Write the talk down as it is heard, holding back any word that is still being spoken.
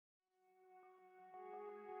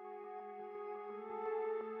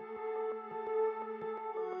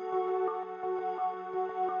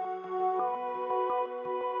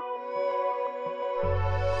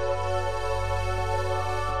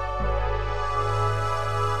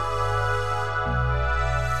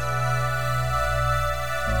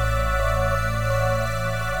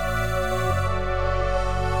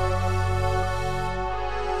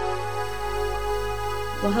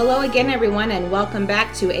Well, hello again, everyone, and welcome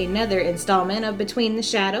back to another installment of Between the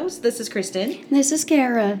Shadows. This is Kristen. This is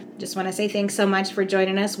Kara. Just want to say thanks so much for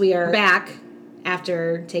joining us. We are back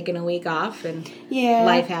after taking a week off, and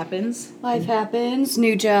life happens. Life happens.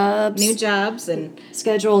 New jobs. And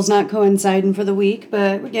schedule's not coinciding for the week,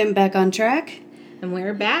 but we're getting back on track. And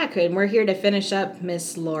we're back, and we're here to finish up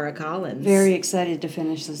Miss Laura Collins. Very excited to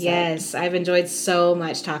finish this up. Yes, I've enjoyed so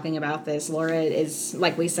much talking about this. Laura is,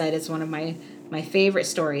 like we said, it's one of my favorite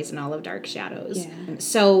stories in all of Dark Shadows. Yeah.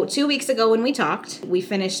 So 2 weeks ago when we talked, we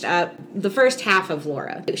finished up the first half of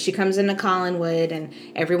Laura. She comes into Collinwood and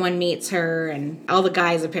everyone meets her, and all the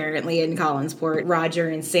guys apparently in Collinsport, Roger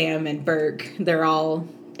and Sam and Burke, they're all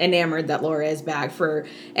enamored that Laura is back. For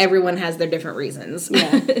everyone has their different reasons.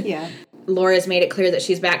 Yeah. Laura's made it clear that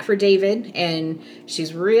she's back for David, and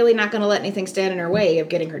she's really not going to let anything stand in her way of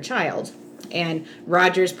getting her child. And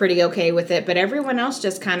Roger's pretty okay with it, but everyone else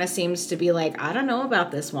just kind of seems to be like, I don't know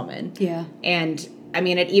about this woman. Yeah. And, I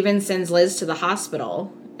mean, it even sends Liz to the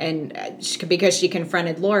hospital, and because she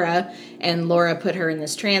confronted Laura, and Laura put her in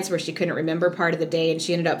this trance where she couldn't remember part of the day, and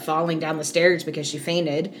she ended up falling down the stairs because she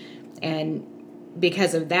fainted. And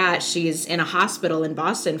because of that, she's in a hospital in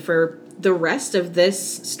Boston for the rest of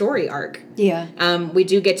this story arc. Yeah. We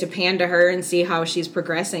do get to pan to her and see how she's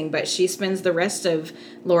progressing, but she spends the rest of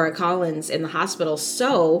Laura Collins in the hospital.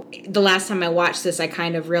 So the last time I watched this, I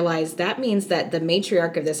kind of realized that means that the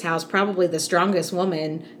matriarch of this house, probably the strongest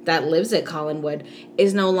woman that lives at Collinwood,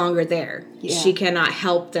 is no longer there. Yeah. She cannot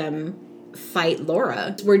help them fight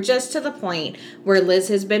Laura. We're just to the point where Liz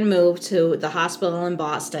has been moved to the hospital in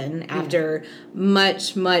Boston after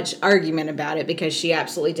much argument about it, because she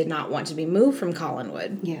absolutely did not want to be moved from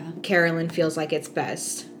Collinwood. Yeah. Carolyn feels like it's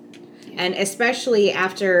best. And especially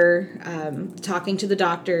after talking to the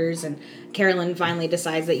doctors, and Carolyn finally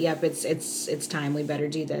decides that, yep, it's time, we better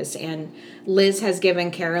do this. And Liz has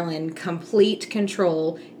given Carolyn complete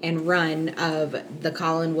control and run of the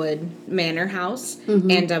Collinwood Manor House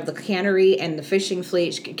and of the cannery and the fishing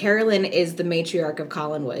fleet. Carolyn is the matriarch of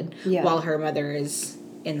Collinwood while her mother is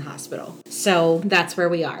in the hospital. So that's where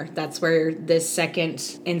we are. That's where this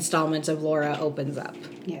second installment of Laura opens up.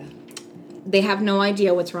 Yeah. They have no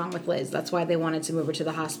idea what's wrong with Liz. That's why they wanted to move her to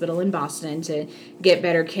the hospital in Boston to get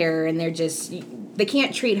better care. And they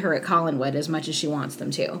can't treat her at Collinwood as much as she wants them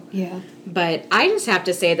to. Yeah. But I just have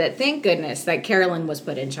to say that thank goodness that Carolyn was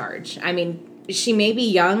put in charge. I mean, she may be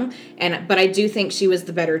young, but I do think she was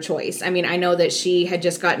the better choice. I mean, I know that she had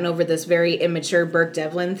just gotten over this very immature Burke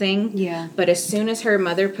Devlin thing. Yeah. But as soon as her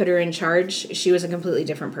mother put her in charge, she was a completely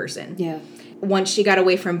different person. Yeah. Once she got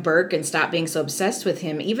away from Burke and stopped being so obsessed with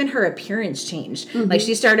him, even her appearance changed. Like,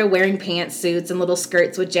 she started wearing pantsuits and little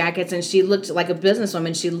skirts with jackets, and she looked like a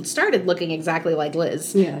businesswoman. She started looking exactly like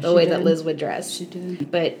Liz, the way that Liz would dress. She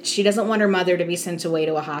did. But she doesn't want her mother to be sent away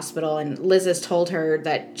to a hospital, and Liz has told her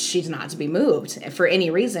that she's not to be moved for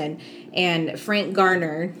any reason. And Frank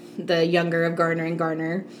Garner, the younger of Garner and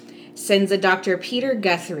Garner, sends a Dr. Peter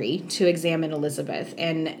Guthrie to examine Elizabeth.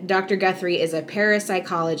 And Dr. Guthrie is a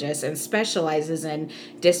parapsychologist and specializes in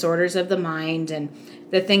disorders of the mind. And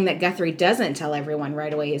the thing that Guthrie doesn't tell everyone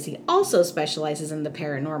right away is he also specializes in the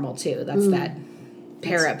paranormal, too. That's that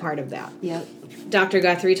part of that. Yep. Dr.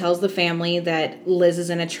 Guthrie tells the family that Liz is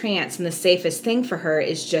in a trance, and the safest thing for her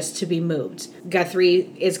is just to be moved.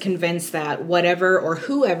 Guthrie is convinced that whatever or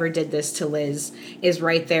whoever did this to Liz is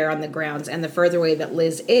right there on the grounds, and the further away that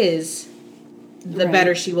Liz is, the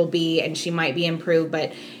better she will be, and she might be improved,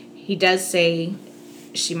 but he does say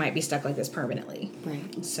she might be stuck like this permanently.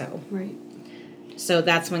 Right. So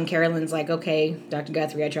that's when Carolyn's like, okay, Dr.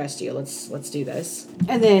 Guthrie, I trust you. Let's do this.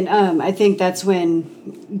 And then I think that's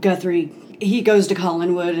when Guthrie, he goes to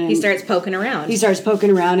Collinwood and he starts poking around.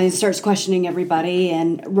 And starts questioning everybody.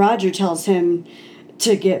 And Roger tells him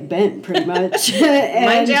to get bent, pretty much.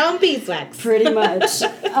 Mind your own beeswax. Pretty much.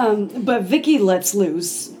 But Vicky lets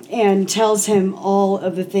loose and tells him all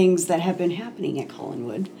of the things that have been happening at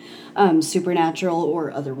Collinwood. Supernatural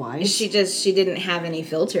or otherwise. She didn't have any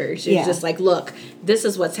filter. She was just like, look, this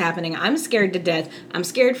is what's happening. I'm scared to death. I'm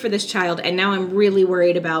scared for this child, and now I'm really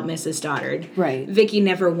worried about Mrs. Stoddard. Right. Vicky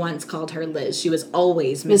never once called her Liz. She was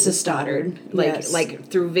always Mrs. Stoddard. Like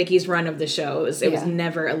through Vicky's run of the shows, it was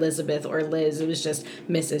never Elizabeth or Liz. It was just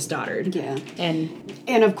Mrs. Stoddard. Yeah.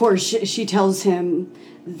 And of course she tells him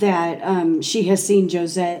that she has seen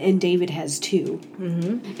Josette and David has too.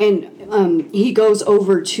 Mm-hmm. And he goes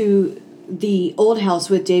over to the old house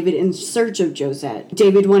with David in search of Josette.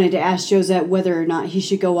 David wanted to ask Josette whether or not he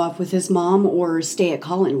should go off with his mom or stay at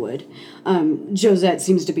Collinwood. Josette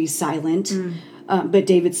seems to be silent. But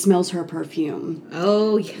David smells her perfume.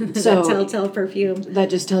 Oh, yeah. So, that telltale perfume. That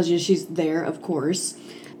just tells you she's there, of course.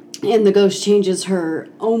 And the ghost changes her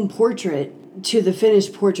own portrait to the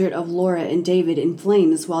finished portrait of Laura and David in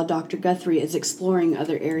flames while Dr. Guthrie is exploring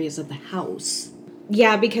other areas of the house.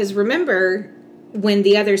 Yeah, because remember, when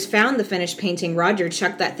the others found the finished painting, Roger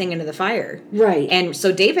chucked that thing into the fire. Right. And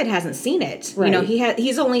so David hasn't seen it. Right. You know,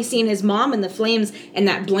 he's only seen his mom in the flames and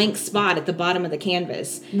that blank spot at the bottom of the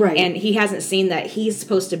canvas. Right. And he hasn't seen that he's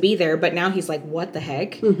supposed to be there, but now he's like, what the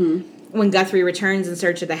heck? Mm-hmm. When Guthrie returns in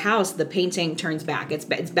search of the house, the painting turns back. It's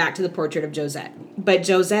back to the portrait of Josette. But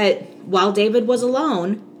Josette, while David was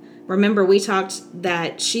alone, remember we talked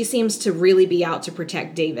that she seems to really be out to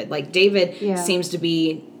protect David. Like, David seems to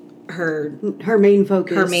be her main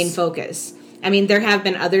focus. Her main focus. I mean, there have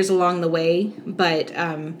been others along the way, but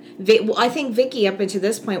I think Vicky up until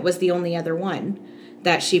this point was the only other one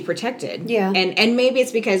that she protected. Yeah. And maybe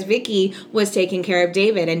it's because Vicky was taking care of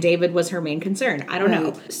David and David was her main concern. I don't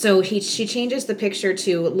know. So she changes the picture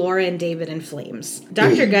to Laura and David in flames.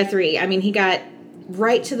 Dr. Guthrie, I mean, he got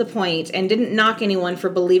right to the point and didn't knock anyone for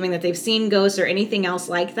believing that they've seen ghosts or anything else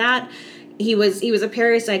like that. He was a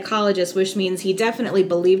parapsychologist, which means he definitely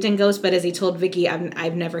believed in ghosts, but as he told Vicky,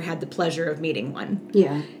 I've never had the pleasure of meeting one.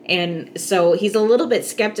 Yeah. And so he's a little bit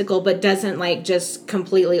skeptical, but doesn't like just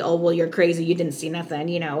completely, oh, well, you're crazy, you didn't see nothing.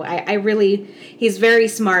 You know, I really, he's very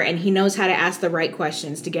smart and he knows how to ask the right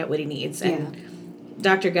questions to get what he needs. And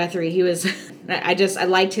Dr. Guthrie, he was, I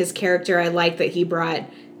liked his character. I liked that he brought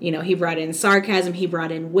in sarcasm, he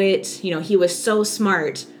brought in wit. You know, he was so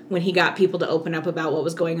smart when he got people to open up about what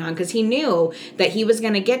was going on, because he knew that he was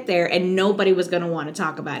going to get there and nobody was going to want to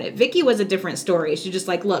talk about it. Vicky was a different story. She's just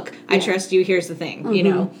like, look, I trust you. Here's the thing, you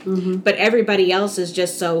know. Mm-hmm. But everybody else is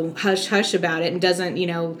just so hush-hush about it and doesn't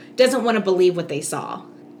want to believe what they saw.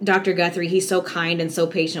 Dr. Guthrie, he's so kind and so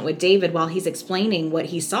patient with David while he's explaining what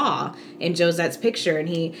he saw in Josette's picture. And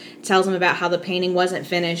he tells him about how the painting wasn't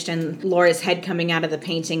finished and Laura's head coming out of the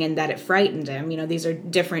painting and that it frightened him. You know, these are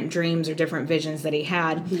different dreams or different visions that he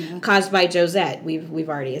had caused by Josette, we've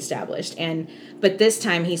already established. But this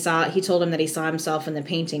time he told him that he saw himself in the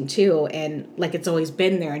painting too, and like it's always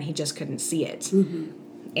been there and he just couldn't see it. Mm-hmm.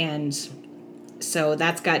 And so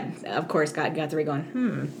that's got Guthrie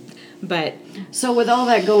going, But so with all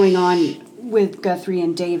that going on with Guthrie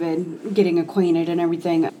and David getting acquainted and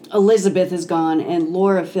everything, Elizabeth is gone and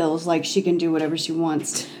Laura feels like she can do whatever she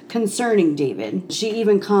wants concerning David. She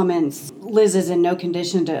even comments Liz is in no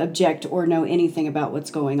condition to object or know anything about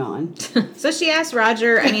what's going on. So she asks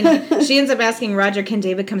Roger, she ends up asking Roger, can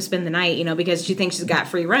David come spend the night, you know, because she thinks she's got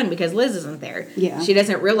free run because Liz isn't there. Yeah. She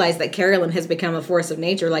doesn't realize that Carolyn has become a force of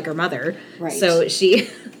nature like her mother. Right. So she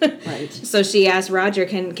right. So she asked Roger,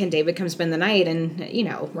 can David come spend the night? And, you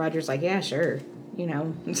know, Roger's like, yeah, sure. You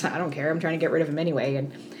know, I don't care. I'm trying to get rid of him anyway.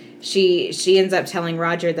 And she ends up telling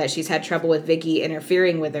Roger that she's had trouble with Vicky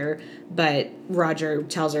interfering with her, but Roger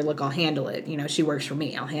tells her, look, I'll handle it. You know, she works for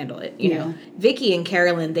me. I'll handle it. You know, Vicky and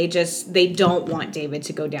Carolyn, they don't want David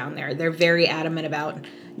to go down there. They're very adamant about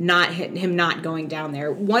him not going down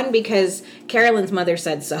there. One, because Carolyn's mother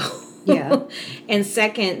said so. Yeah. And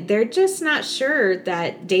second, they're just not sure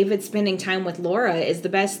that David spending time with Laura is the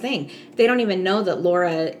best thing. They don't even know that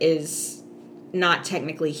Laura is not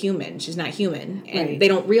technically human. She's not human. And they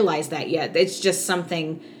don't realize that yet. It's just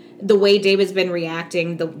something, the way David's been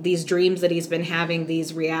reacting, these dreams that he's been having,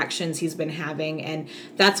 these reactions he's been having. And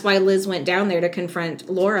that's why Liz went down there to confront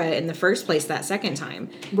Laura in the first place that second time.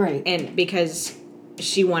 Right. And because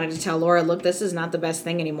she wanted to tell Laura, look, this is not the best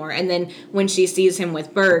thing anymore. And then when she sees him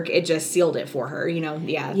with Burke, it just sealed it for her. You know,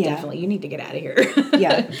 definitely, you need to get out of here.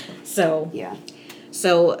 Yeah. So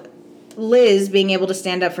Liz being able to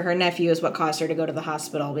stand up for her nephew is what caused her to go to the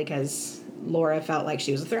hospital because Laura felt like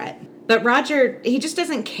she was a threat. But Roger, he just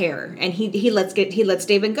doesn't care, and he lets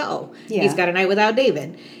David go. Yeah. He's got a night without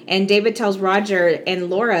David. And David tells Roger and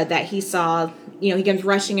Laura that he saw, you know, he comes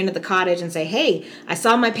rushing into the cottage and say, hey, I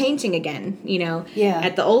saw my painting again, you know,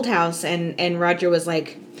 at the old house. And Roger was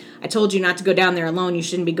like, I told you not to go down there alone. You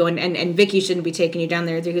shouldn't be going, and Vicky shouldn't be taking you down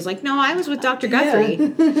there. He was like, no, I was with Dr. Guthrie.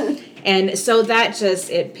 Yeah. And so that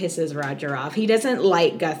it pisses Roger off. He doesn't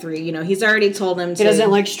like Guthrie. You know, he's already told him to. He doesn't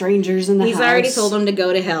like strangers in the house. He's already told him to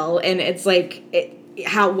go to hell. And it's like,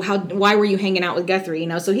 why were you hanging out with Guthrie? You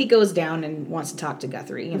know, so he goes down and wants to talk to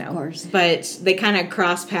Guthrie, you know. Of course. But they kind of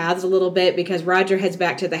cross paths a little bit because Roger heads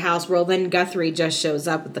back to the house. Well, then Guthrie just shows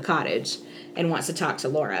up at the cottage and wants to talk to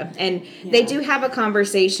Laura. And they do have a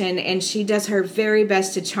conversation, and she does her very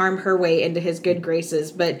best to charm her way into his good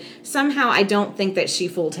graces, but somehow I don't think that she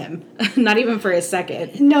fooled him. Not even for a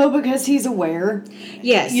second. No, because he's aware.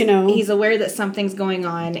 Yes. You know. He's aware that something's going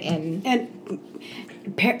on, and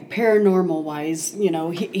paranormal wise,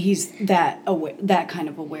 he's that aware, that kind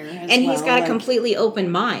of aware as and well. He's got a completely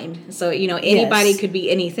open mind, so anybody could be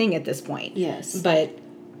anything at this point. Yes, but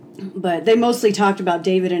they mostly talked about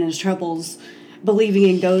David and his troubles believing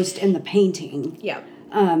in ghosts in the painting. Yeah.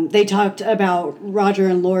 They talked about Roger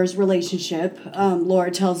and Laura's relationship.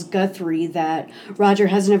 Laura tells Guthrie that Roger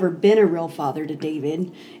has never been a real father to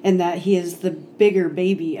David, and that he is the bigger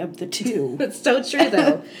baby of the two. It's so true,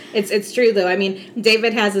 though. It's true, though. I mean,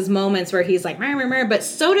 David has his moments where he's like, "Meh, meh, meh," but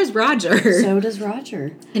so does Roger. So does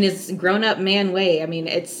Roger. In his grown-up man way. I mean,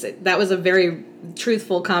 that was a very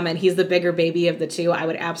truthful comment. He's the bigger baby of the two. I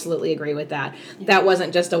would absolutely agree with that. Yeah. That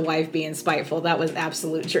wasn't just a wife being spiteful. That was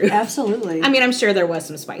absolute truth. Absolutely. I mean, I'm sure there was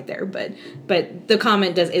some spite there, but the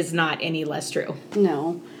comment is not any less true.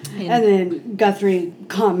 No. And then Guthrie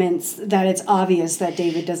comments that it's obvious that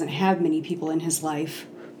David doesn't have many people in his life,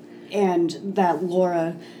 and that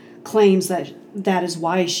Laura claims that is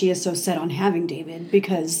why she is so set on having David,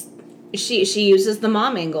 because she uses the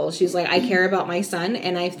mom angle. She's like, I care about my son,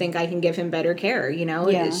 and I think I can give him better care,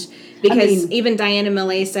 Yeah. Because even Diana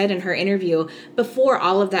Millay said in her interview, before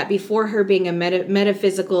all of that, before her being a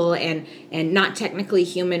metaphysical and not technically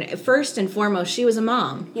human, first and foremost, she was a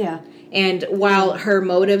mom. Yeah. And while her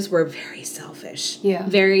motives were very selfish,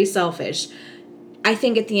 very selfish, I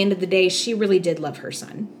think at the end of the day, she really did love her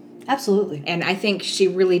son. Absolutely. And I think she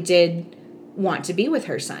really did want to be with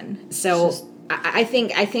her son. So I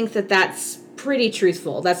think that's pretty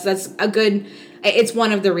truthful. That's a good, it's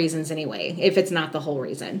one of the reasons anyway, if it's not the whole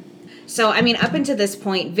reason. So, I mean, up until this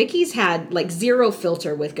point, Vicky's had like zero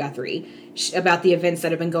filter with Guthrie about the events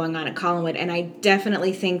that have been going on at Collinwood, and I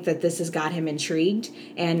definitely think that this has got him intrigued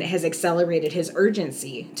and has accelerated his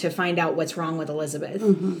urgency to find out what's wrong with Elizabeth.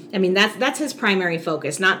 Mm-hmm. I mean, that's his primary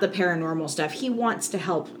focus, not the paranormal stuff. He wants to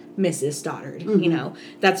help Mrs. Stoddard.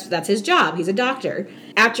 Mm-hmm. That's his job. He's a doctor.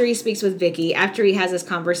 After he speaks with Vicky, after he has this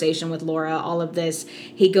conversation with Laura, all of this,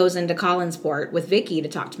 he goes into Collinsport with Vicky to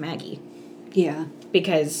talk to Maggie. Yeah.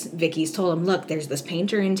 Because Vicky's told him, look, there's this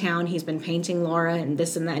painter in town. He's been painting Laura and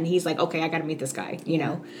this and that. And he's like, okay, I got to meet this guy,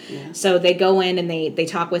 Yeah. So they go in and they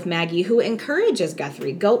talk with Maggie, who encourages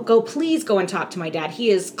Guthrie. Go, please go and talk to my dad. He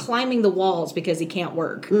is climbing the walls because he can't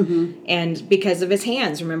work. Mm-hmm. And because of his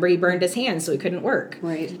hands. Remember, he burned his hands, so he couldn't work.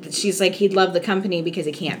 Right. She's like, he'd love the company because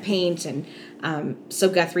he can't paint. And so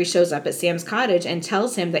Guthrie shows up at Sam's cottage and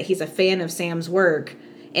tells him that he's a fan of Sam's work,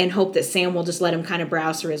 and hope that Sam will just let him kind of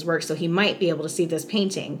browse through his work so he might be able to see this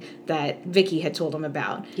painting that Vicky had told him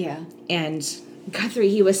about. Yeah. And Guthrie,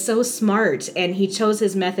 he was so smart, and he chose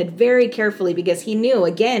his method very carefully because he knew,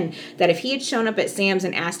 again, that if he had shown up at Sam's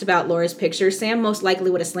and asked about Laura's picture, Sam most likely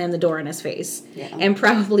would have slammed the door in his face and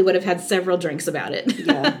probably would have had several drinks about it.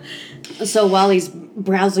 Yeah. So while he's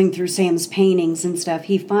browsing through Sam's paintings and stuff,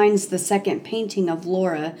 he finds the second painting of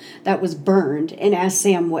Laura that was burned and asks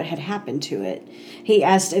Sam what had happened to it. He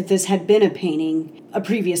asked if this had been a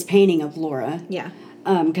previous painting of Laura. Yeah.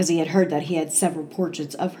 Because he had heard that he had several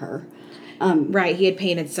portraits of her. Right, he had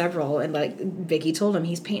painted several, and like Vicky told him,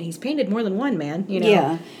 he's painted more than one, man.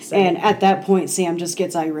 Yeah, so. And at that point, Sam just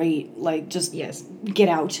gets irate, like just get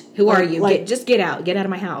out. Who are you? Just get out of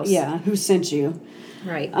my house. Yeah, who sent you?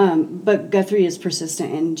 Right. But Guthrie is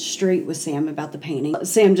persistent and straight with Sam about the painting.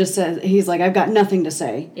 Sam just says, he's like, I've got nothing to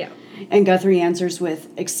say. Yeah. And Guthrie answers with,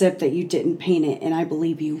 except that you didn't paint it, and I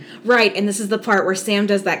believe you. Right, and this is the part where Sam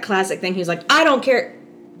does that classic thing. He's like, I don't care.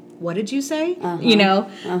 What did you say? I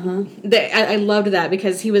loved that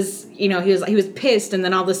because he was pissed, and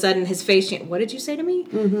then all of a sudden his face changed. What did you say to me?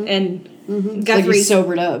 Mm-hmm. And Guthrie, like he's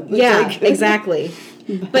sobered up. Yeah, exactly.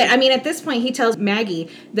 But I mean, at this point, he tells Maggie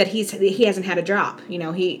that he hasn't had a drop.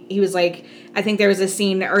 He was like, I think there was a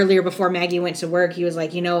scene earlier before Maggie went to work. He was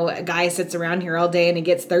like, a guy sits around here all day and he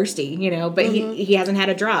gets thirsty. But he hasn't had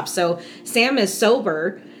a drop. So Sam is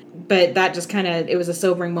sober. But that just it was a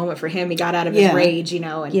sobering moment for him. He got out of his rage,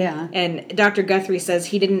 And Dr. Guthrie says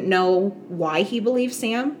he didn't know why he believed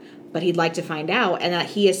Sam, but he'd like to find out, and that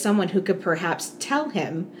he is someone who could perhaps tell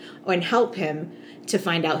him and help him to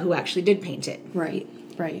find out who actually did paint it. Right.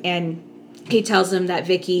 And he tells him that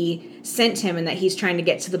Vicky sent him and that he's trying to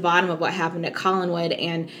get to the bottom of what happened at Collinwood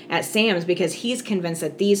and at Sam's, because he's convinced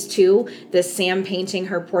that these two, this Sam painting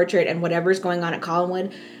her portrait and whatever's going on at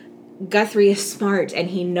Collinwood, Guthrie is smart and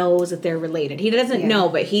he knows that they're related. He doesn't know,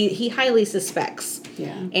 but he highly suspects.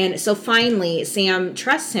 Yeah. And so finally Sam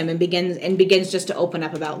trusts him and begins just to open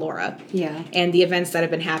up about Laura. Yeah. And the events that have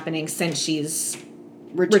been happening since she's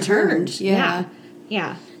returned. Yeah.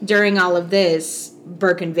 During all of this,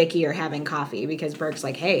 Burke and Vicky are having coffee because Burke's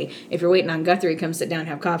like, hey, if you're waiting on Guthrie, come sit down and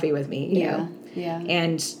have coffee with me. You know? Yeah.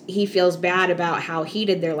 And he feels bad about how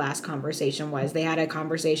heated their last conversation was. They had a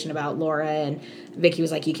conversation about Laura, and Vicky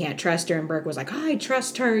was like, you can't trust her. And Burke was like, I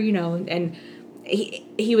trust her, and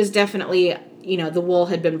he was definitely, the wool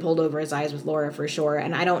had been pulled over his eyes with Laura for sure.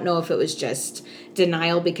 And I don't know if it was just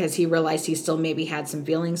denial because he realized he still maybe had some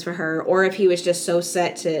feelings for her, or if he was just so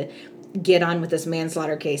set to get on with this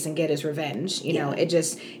manslaughter case and get his revenge.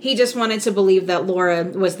 He just wanted to believe that Laura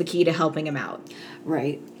was the key to helping him out.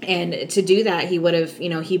 Right. And to do that, he would have,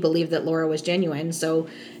 he believed that Laura was genuine. So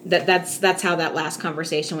that's how that last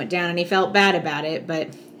conversation went down. And he felt bad about it, but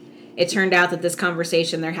it turned out that this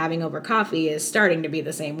conversation they're having over coffee is starting to be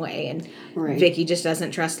the same way. And right. Vicky just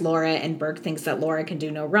doesn't trust Laura, and Burke thinks that Laura can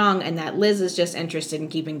do no wrong, and that Liz is just interested in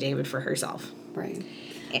keeping David for herself. Right.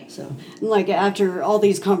 So, like, after all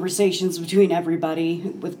these conversations between everybody,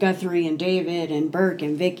 with Guthrie and David and Burke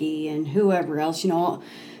and Vicky and whoever else,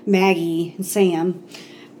 Maggie and Sam,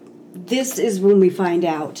 this is when we find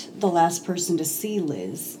out the last person to see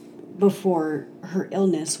Liz before her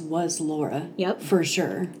illness was Laura. Yep. For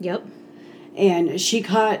sure. Yep. And she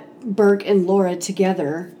caught Burke and Laura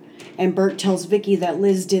together, and Burke tells Vicky that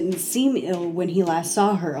Liz didn't seem ill when he last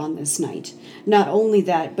saw her on this night. Not only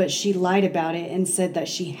that, but she lied about it and said that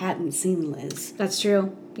she hadn't seen Liz. That's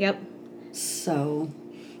true. Yep. So,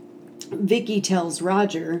 Vicky tells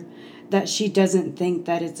Roger that she doesn't think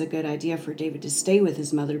that it's a good idea for David to stay with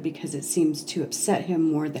his mother because it seems to upset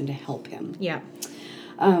him more than to help him. Yeah.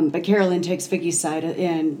 But Carolyn takes Vicky's side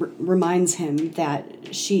and reminds him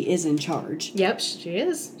that she is in charge. Yep, she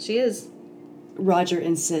is. She is. Roger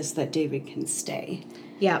insists that David can stay.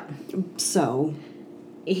 Yep. So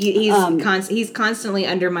he's constantly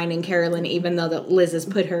undermining Carolyn, even though that Liz has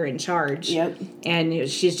put her in charge. Yep. And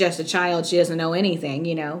she's just a child; she doesn't know anything,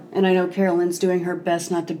 And I know Carolyn's doing her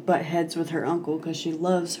best not to butt heads with her uncle because she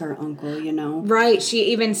loves her uncle, Right.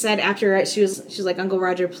 She even said after she's like, Uncle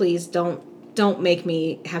Roger, please don't make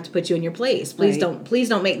me have to put you in your place. Please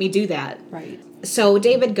don't make me do that. Right. So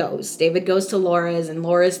David goes to Laura's, and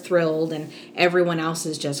Laura's thrilled, and everyone else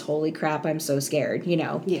is just, holy crap, I'm so scared,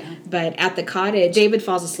 Yeah. But at the cottage, David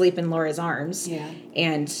falls asleep in Laura's arms. Yeah.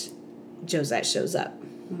 And Josette shows up.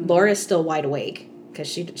 Mm-hmm. Laura's still wide awake because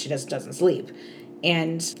she just doesn't sleep.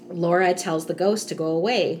 And Laura tells the ghost to go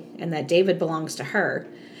away and that David belongs to her.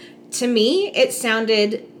 To me, it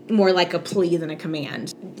sounded more like a plea than a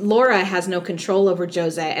command. Laura has no control over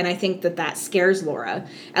Josette, and I think that scares Laura.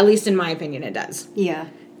 At least in my opinion, it does. Yeah.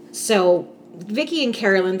 So Vicky and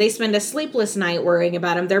Carolyn, they spend a sleepless night worrying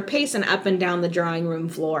about him. They're pacing up and down the drawing room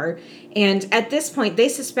floor. And at this point, they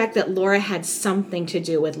suspect that Laura had something to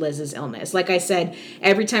do with Liz's illness. Like I said,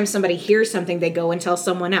 every time somebody hears something, they go and tell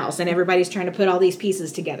someone else. And everybody's trying to put all these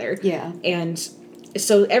pieces together. Yeah. And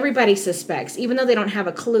so everybody suspects, even though they don't have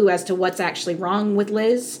a clue as to what's actually wrong with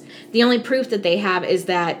Liz. The only proof that they have is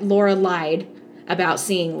that Laura lied about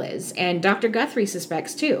seeing Liz. And Dr. Guthrie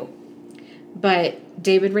suspects too. But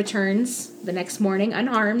David returns the next morning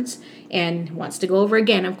unarmed and wants to go over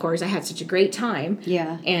again. Of course, I had such a great time.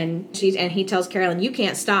 Yeah. And he tells Carolyn, you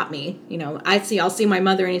can't stop me. I'll see my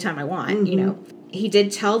mother anytime I want, Mm-hmm. He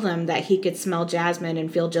did tell them that he could smell Jasmine and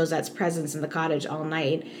feel Josette's presence in the cottage all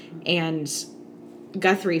night. And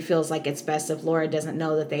Guthrie feels like it's best if Laura doesn't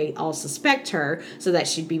know that they all suspect her, so that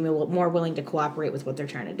she'd be more willing to cooperate with what they're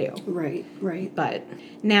trying to do. Right. But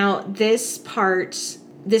now this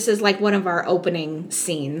is like one of our opening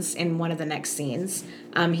scenes in one of the next scenes.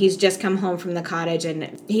 He's just come home from the cottage,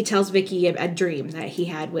 and he tells Vicky a dream that he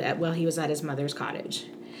had while he was at his mother's cottage.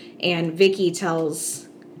 And Vicky tells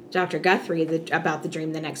Dr. Guthrie about the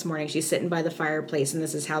dream the next morning. She's sitting by the fireplace, and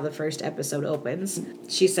this is how the first episode opens.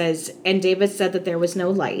 She says, and David said that there was no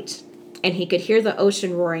light, and he could hear the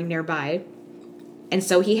ocean roaring nearby. And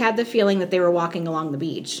so he had the feeling that they were walking along the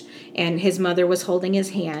beach, and his mother was holding his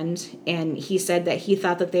hand, and he said that he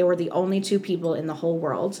thought that they were the only two people in the whole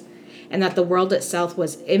world, and that the world itself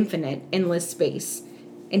was infinite, endless space.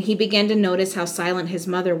 And he began to notice how silent his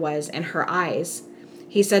mother was, and her eyes.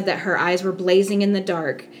 He said that her eyes were blazing in the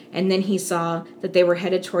dark, and then he saw that they were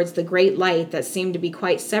headed towards the great light that seemed to be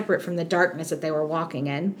quite separate from the darkness that they were walking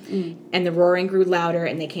in. And the roaring grew louder,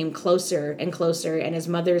 and they came closer and closer, and his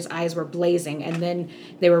mother's eyes were blazing, and then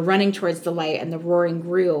they were running towards the light, and the roaring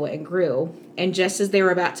grew and grew. And just as they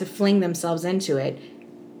were about to fling themselves into it,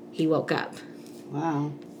 he woke up.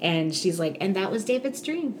 Wow. And she's like, and that was David's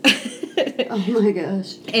dream. Oh my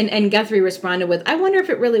gosh. And Guthrie responded with, I wonder if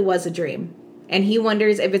it really was a dream. And he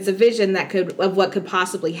wonders if it's a vision of what could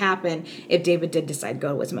possibly happen if David did decide to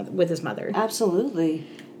go with his mother. Absolutely.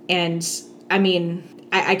 And I mean,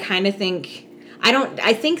 I kind of think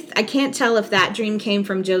I can't tell if that dream came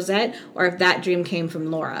from Josette or if that dream came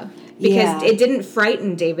from Laura. Because it didn't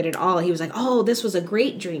frighten David at all. He was like, "Oh, this was a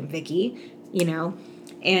great dream, Vicky," you know?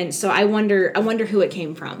 And so I wonder who it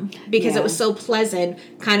came from. Because it was so pleasant,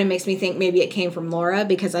 kind of makes me think maybe it came from Laura,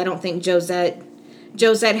 because I don't think Josette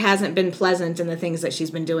hasn't been pleasant in the things that she's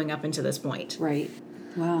been doing up until this point. Right.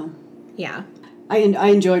 Wow. Yeah. I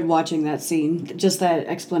enjoyed watching that scene, just that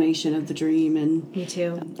explanation of the dream. And me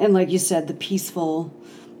too. And like you said, the peaceful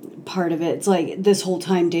part of it. It's like this whole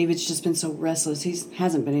time David's just been so restless. He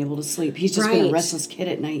hasn't been able to sleep. He's just been a restless kid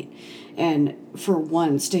at night. And for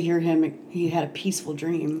once to hear him, he had a peaceful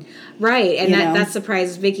dream. Right, and that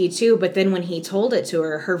surprised Vicky too. But then when he told it to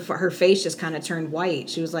her, her face just kind of turned white.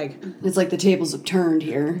 She was like, "It's like the tables have turned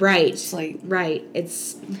here." Right, it's like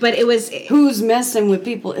but it was who's messing with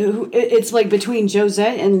people? It's like between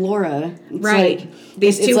Josette and Laura. It's right,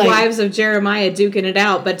 these two wives of Jeremiah duking it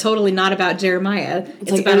out, but totally not about Jeremiah.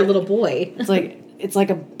 It's like about a little boy. It's like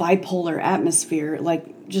a bipolar atmosphere.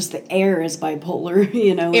 Like just the air is bipolar.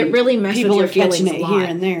 You know, it really messes with your feelings catching it a lot. Here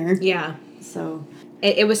and there. Yeah. So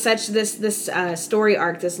it was such this story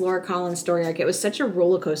arc, this Laura Collins story arc. It was such a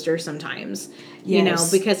roller coaster sometimes, you know,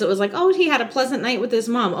 because it was like, oh, he had a pleasant night with his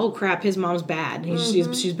mom. Oh crap, his mom's bad.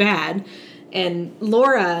 She's bad, and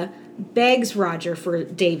Laura begs Roger for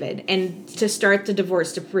David and to start the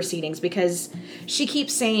divorce proceedings because she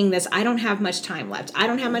keeps saying this, I don't have much time left. I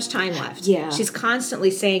don't have much time left. Yeah. She's constantly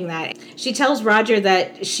saying that. She tells Roger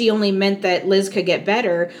that she only meant that Liz could get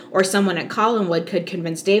better or someone at Collinwood could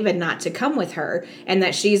convince David not to come with her and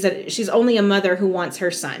that she's only a mother who wants her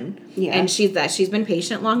son. Yeah. And she's been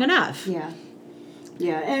patient long enough. Yeah.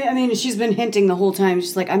 Yeah, I mean, she's been hinting the whole time.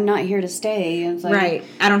 She's like, I'm not here to stay. And it's like, right.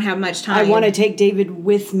 I don't have much time. I want to take David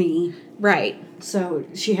with me. Right. So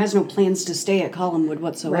she has no plans to stay at Collinwood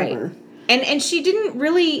whatsoever. Right. And she didn't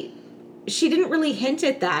really hint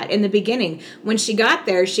at that in the beginning. When she got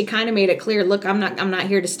there, she kind of made it clear, look, I'm not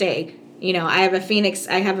here to stay. You know, I have a Phoenix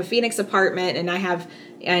apartment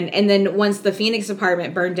and then once the Phoenix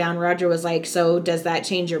apartment burned down, Roger was like, so does that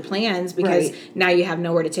change your plans? Because now you have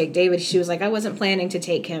nowhere to take David. She was like, I wasn't planning to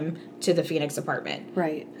take him to the Phoenix apartment.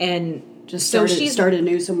 Right. And just start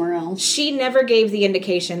anew somewhere else. She never gave the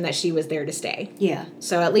indication that she was there to stay. Yeah.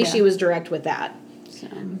 So at least she was direct with that. So.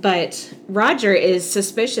 But Roger is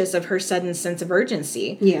suspicious of her sudden sense of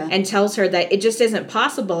urgency. Yeah. And tells her that it just isn't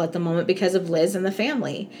possible at the moment because of Liz and the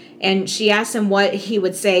family. And she asks him what he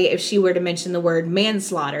would say if she were to mention the word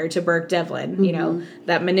manslaughter to Burke Devlin, you know,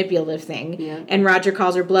 that manipulative thing. Yeah. And Roger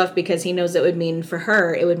calls her bluff because he knows it would mean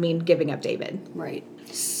giving up David. Right.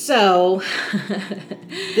 So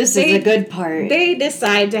this is a good part. They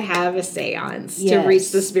decide to have a seance to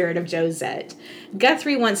reach the spirit of Josette.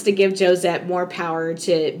 Guthrie wants to give Josette more power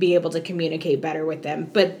to be able to communicate better with them,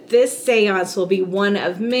 but this seance will be one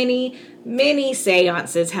of many, many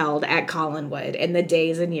seances held at Collinwood in the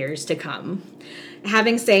days and years to come.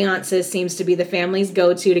 Having seances seems to be the family's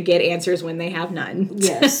go-to to get answers when they have none.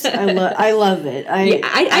 Yes, I love it.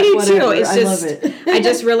 I do too. It's I love it. I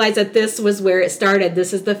just realized that this was where it started.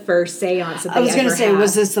 This is the first seance that they ever had. I was going to say,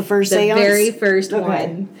 was this the first seance? The very first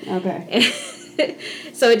one. Okay.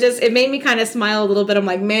 So it made me kind of smile a little bit. I'm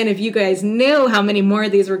like, man, if you guys knew how many more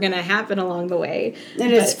of these were going to happen along the way.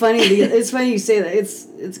 And it's funny. It's funny you say that. It's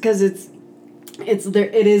because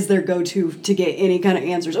it is their go-to to get any kind of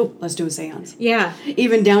answers. Oh, let's do a seance. Yeah.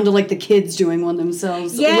 Even down to like the kids doing one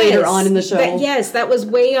themselves later on in the show. That was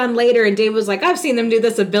way on later. And Dave was like, I've seen them do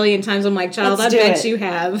this a billion times. I'm like, child, I bet you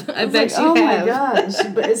have. I bet you have. Oh my gosh.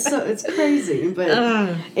 But it's crazy.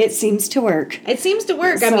 But it seems to work. It seems to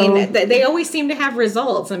work. So, I mean, they always seem to have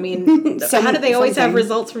results. I mean, how do they always have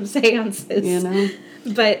results from seances? You know?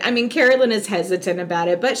 But, I mean, Carolyn is hesitant about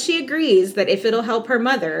it. But she agrees that if it'll help her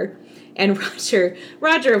mother... And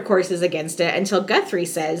Roger, of course, is against it until Guthrie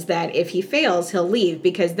says that if he fails, he'll leave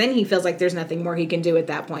because then he feels like there's nothing more he can do at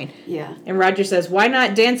that point. Yeah. And Roger says, why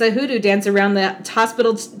not dance a hoodoo dance around the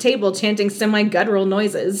hospital table chanting semi-guttural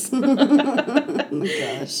noises? Oh my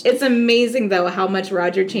gosh. It's amazing, though, how much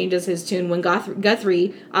Roger changes his tune when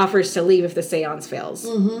Guthrie offers to leave if the seance fails.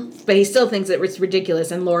 Mm-hmm. But he still thinks it's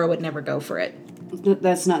ridiculous and Laura would never go for it.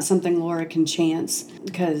 That's not something Laura can chance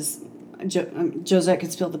because... Josette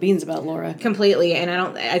could spill the beans about Laura completely, and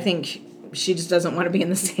I think she just doesn't want to be in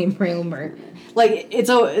the same room or like it's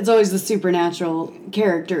always the supernatural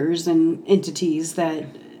characters and entities that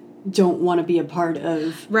don't want to be a part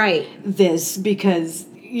of right this because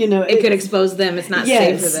it could expose them. It's not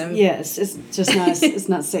safe for them. Yes, it's just not. It's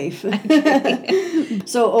not safe.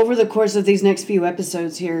 So over the course of these next few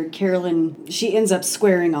episodes here, Carolyn, she ends up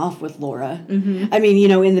squaring off with Laura. Mm-hmm. I mean,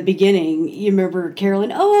 in the beginning, you remember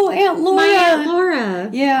Carolyn? Oh, Aunt Laura. My Aunt Laura.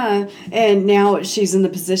 Yeah, and now she's in the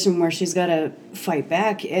position where she's got to fight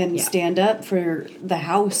back and stand up for the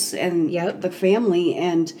house and the family,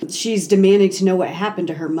 and she's demanding to know what happened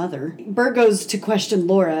to her mother. Bert goes to question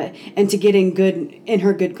Laura and to get in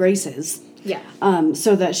her good graces. Yeah.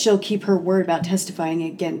 So that she'll keep her word about testifying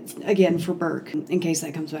again for Burke in case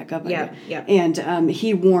that comes back up. Yeah. Yeah. And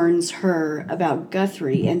he warns her about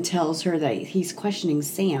Guthrie and tells her that he's questioning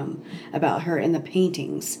Sam about her and the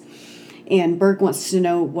paintings. And Burke wants to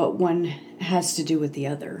know what one has to do with the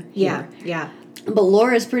other. Yeah. Yeah. But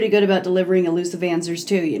Laura's pretty good about delivering elusive answers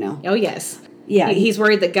too, Oh, yes. Yeah. He's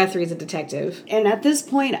worried that Guthrie's a detective. And at this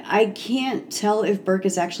point, I can't tell if Burke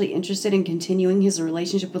is actually interested in continuing his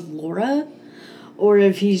relationship with Laura, or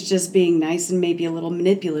if he's just being nice and maybe a little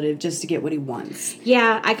manipulative just to get what he wants.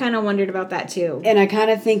 Yeah, I kind of wondered about that too. And I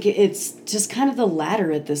kind of think it's just kind of the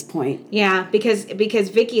latter at this point. Yeah, because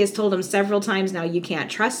Vicky has told him several times now, you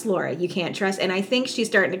can't trust Laura. You can't trust. And I think she's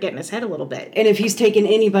starting to get in his head a little bit. And if he's taken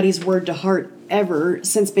anybody's word to heart ever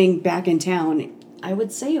since being back in town, I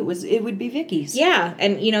would say it would be Vicky's. Yeah,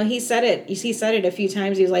 and he said it. He said it a few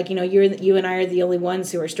times. He was like, you and I are the only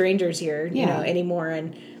ones who are strangers here, anymore,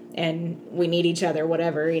 and we need each other,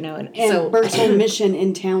 whatever, And so Bert's whole mission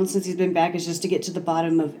in town since he's been back is just to get to the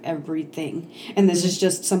bottom of everything, and this is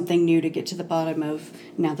just something new to get to the bottom of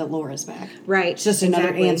now that Laura's back. Right, it's just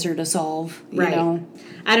another answer to solve. Right.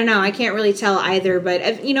 I don't know. I can't really tell either, but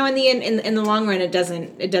in the end, in the long run, it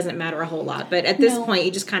doesn't matter a whole lot. But at this point,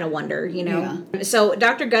 you just kind of wonder, Yeah. So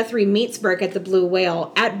Dr. Guthrie meets Burke at the Blue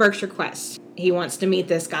Whale at Burke's request. He wants to meet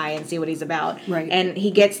this guy and see what he's about. Right. And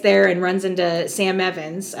he gets there and runs into Sam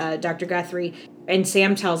Evans, Dr. Guthrie, and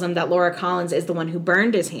Sam tells him that Laura Collins is the one who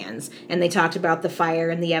burned his hands. And they talked about the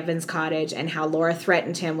fire in the Evans cottage and how Laura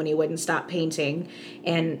threatened him when he wouldn't stop painting.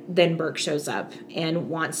 And then Burke shows up and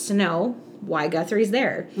wants to know why Guthrie's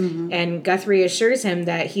there. Mm-hmm. And Guthrie assures him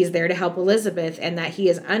that he's there to help Elizabeth and that he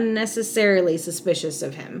is unnecessarily suspicious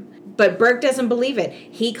of him. But Burke doesn't believe it.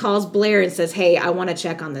 He calls Blair and says, hey, I want to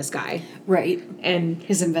check on this guy. Right. And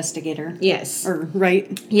his investigator. Yes. Or,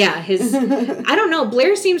 right. Yeah. I don't know.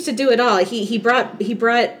 Blair seems to do it all. He brought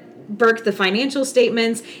Burke the financial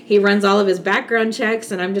statements. He runs all of his background checks.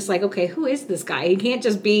 And I'm just like, okay, who is this guy? He can't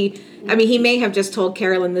just be, he may have just told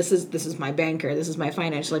Carolyn, this is my banker. This is my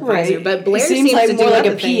financial advisor. Right. But Blair seems like to more do like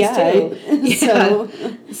other a things PI.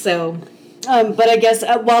 too. So. But I guess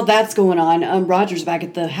while that's going on, Roger's back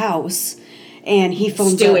at the house, and he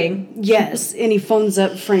phones Stewing. Yes, and he phones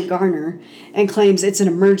up Frank Garner and claims it's an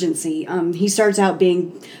emergency. He starts out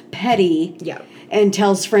being petty, and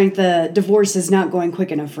tells Frank the divorce is not going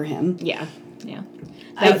quick enough for him. Yeah, yeah.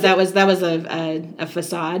 That was a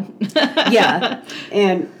facade. Yeah,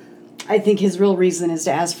 and I think his real reason is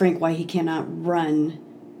to ask Frank why he cannot run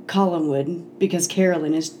Collinwood because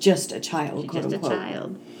Carolyn is just a child, quote unquote. Just a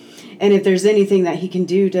child. And if there's anything that he can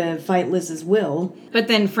do to fight Liz's will. But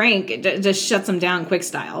then Frank just shuts him down quick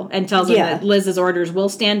style and tells him that Liz's orders will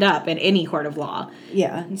stand up in any court of law.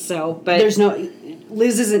 Yeah. So, but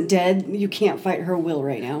Liz isn't dead. You can't fight her will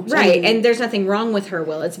right now. Right. And there's nothing wrong with her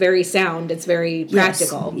will. It's very sound. It's very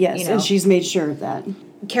practical. Yes. And she's made sure of that.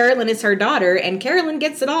 Carolyn is her daughter, and Carolyn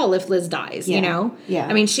gets it all if Liz dies, Yeah.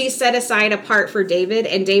 She's set aside apart for David,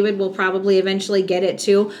 and David will probably eventually get it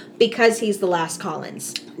too, because he's the last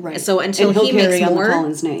Collins. Right. So until he makes more... the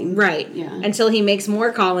Collins name. Right. Yeah. Until he makes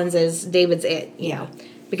more Collinses, David's it, you know.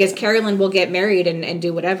 Because Carolyn will get married and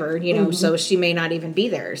do whatever, so she may not even be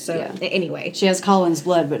there. So, anyway. She has Collins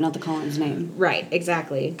blood, but not the Collins name. Right,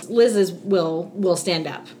 exactly. Liz's will stand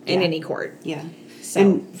up in any court. Yeah. So.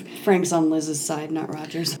 And Frank's on Liz's side, not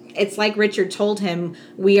Roger's. It's like Richard told him,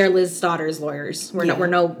 "We are Liz's daughter's lawyers. We're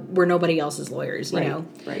nobody else's lawyers." You know.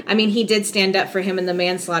 Right. He did stand up for him in the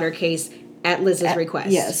manslaughter case at Liz's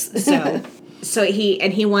request. Yes. So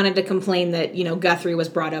he wanted to complain that Guthrie was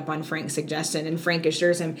brought up on Frank's suggestion, and Frank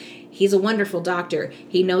assures him he's a wonderful doctor.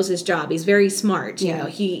 He knows his job. He's very smart. You know,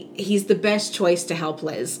 he's the best choice to help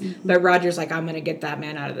Liz. Mm-hmm. But Roger's like, I'm going to get that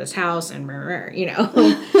man out of this house, and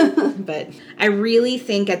But I really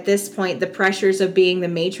think at this point the pressures of being the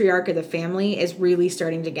matriarch of the family is really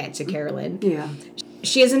starting to get to Carolyn. Yeah.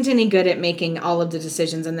 She isn't any good at making all of the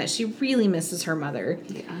decisions, and that she really misses her mother.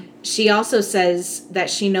 Yeah. She also says that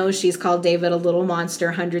she knows she's called David a little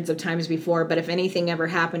monster hundreds of times before, but if anything ever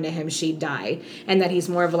happened to him, she'd die, and that he's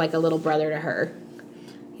more of like a little brother to her.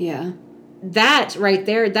 Yeah. that right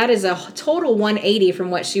there, that is a total 180 from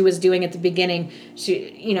what she was doing at the beginning.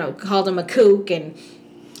 She, called him a kook, and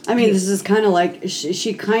I mean, this is kind of like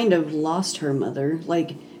she kind of lost her mother.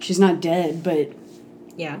 Like, she's not dead, but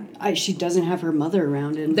yeah, she doesn't have her mother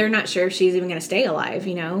around, and they're not sure if she's even going to stay alive.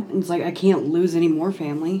 It's like, I can't lose any more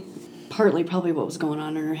family. Partly probably what was going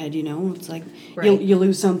on in her head. It's like, right. you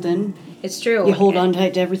lose something. It's true. You hold on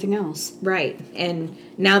tight to everything else. Right. And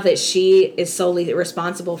now that she is solely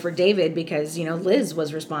responsible for David, because, Liz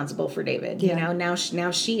was responsible for David, now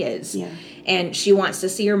she is. Yeah. And she wants to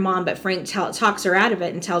see her mom, but Frank talks her out of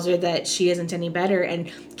it and tells her that she isn't any better.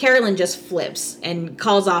 And Carolyn just flips and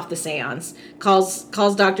calls off the seance, calls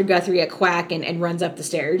Dr. Guthrie a quack, and runs up the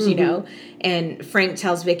stairs, And Frank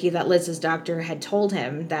tells Vicky that Liz's doctor had told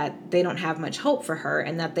him that they don't have much hope for her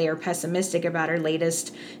and that they are pessimistic about her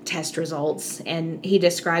latest test results. And he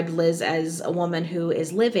described Liz as a woman who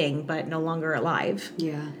is living but no longer alive.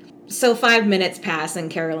 Yeah. So 5 minutes pass and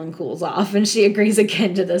Carolyn cools off and she agrees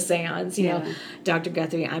again to the seance. Dr.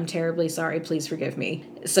 Guthrie, I'm terribly sorry. Please forgive me.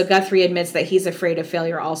 So Guthrie admits that he's afraid of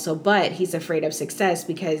failure also, but he's afraid of success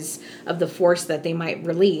because of the force that they might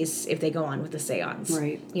release if they go on with the seance.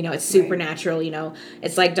 Right. It's supernatural. Right.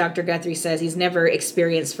 It's like Dr. Guthrie says, he's never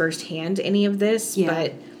experienced firsthand any of this,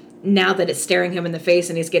 but now that it's staring him in the face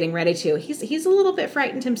and he's getting ready to, he's a little bit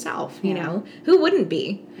frightened himself. Who wouldn't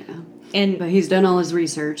be? Yeah. But he's done all his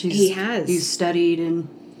research. He has. He's studied and...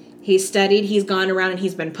 He's gone around and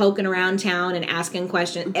he's been poking around town and asking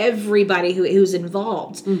questions. Everybody who's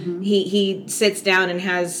involved. Mm-hmm. He sits down and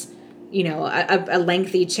has, a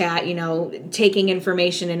lengthy chat, taking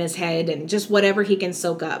information in his head and just whatever he can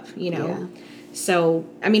soak up, Yeah. So,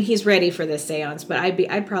 I mean, he's ready for this seance, but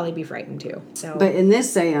I'd probably be frightened too. So, but in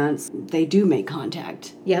this seance, they do make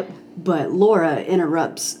contact. Yep. But Laura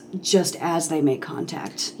interrupts just as they make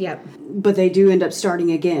contact. Yep. But they do end up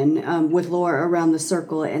starting again with Laura around the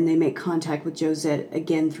circle, and they make contact with Josette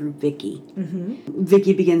again through Vicky. Mm-hmm.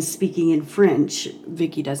 Vicky begins speaking in French.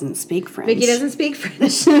 Vicky doesn't speak French.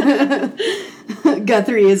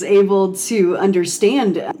 Guthrie is able to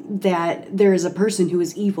understand that there is a person who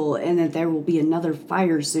is evil and that there will be another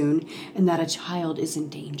fire soon and that a child is in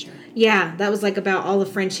danger. Yeah, that was like about all the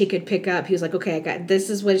French he could pick up. He was like, okay, this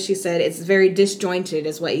is what she said. It's very disjointed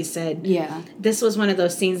is what he said. Yeah. This was one of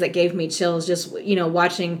those scenes that gave me chills just,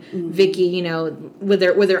 watching Vicky, with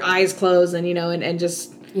her eyes closed and, and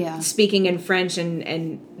just speaking in French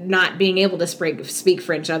and not being able to speak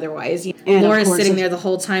French otherwise. And Laura's sitting there the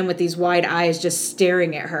whole time with these wide eyes just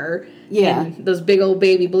staring at her. Yeah. And those big old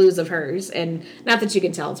baby blues of hers. And not that you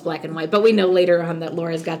can tell it's black and white, but we know later on that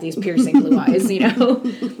Laura's got these piercing blue eyes,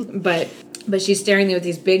 But she's staring there with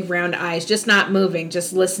these big round eyes, just not moving,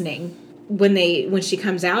 just listening. When she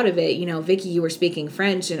comes out of it, Vicky, you were speaking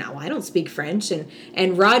French, and I don't speak French.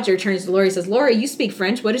 And Roger turns to Laura and says, Laura, you speak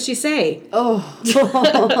French. What did she say? Oh.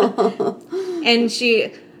 And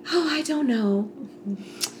she, I don't know.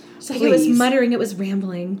 So he was muttering, it was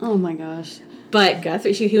rambling. Oh my gosh. But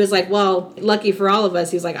Guthrie, he was like, well, lucky for all of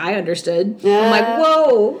us. He was like, I understood. I'm like,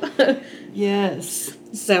 whoa. Yes.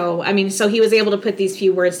 So he was able to put these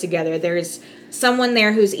few words together. There's someone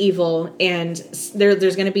there who's evil, and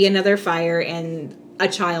there's going to be another fire, and a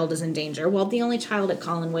child is in danger. Well, the only child at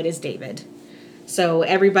Collinwood is David. So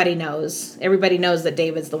everybody knows that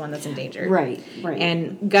David's the one that's in danger. Right.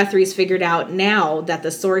 And Guthrie's figured out now that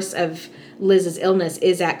the source of Liz's illness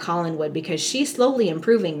is at Collinwood because she's slowly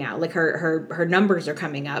improving now. Like her numbers are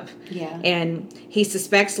coming up. Yeah. And he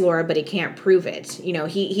suspects Laura, but he can't prove it.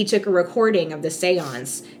 He took a recording of the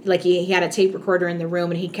seance. Like he had a tape recorder in the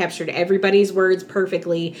room and he captured everybody's words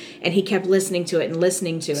perfectly and he kept listening to it.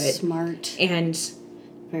 Smart. And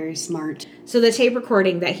very smart. So the tape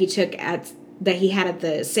recording that he had at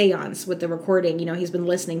the seance with the recording, he's been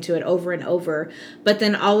listening to it over and over. But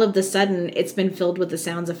then all of the sudden, it's been filled with the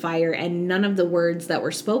sounds of fire, and none of the words that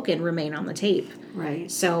were spoken remain on the tape. Right.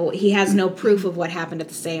 So he has no proof of what happened at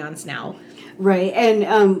the seance now. Right.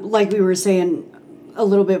 And like we were saying a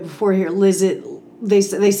little bit before here, Liz, they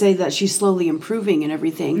say that she's slowly improving and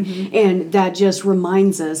everything. Mm-hmm. And that just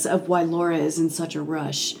reminds us of why Laura is in such a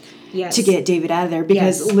rush. Yes. To get David out of there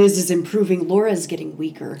because Liz is improving. Laura's getting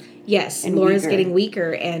weaker. Yes, and Laura's getting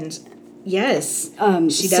weaker, and yes,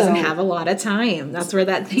 she doesn't have a lot of time. That's where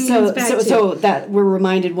that thing comes back to. So that we're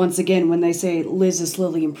reminded once again when they say Liz is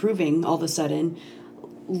slowly improving, all of a sudden,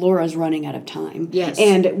 Laura's running out of time. Yes.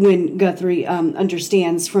 And when Guthrie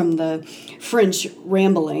understands from the French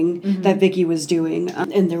rambling that Vicky was doing,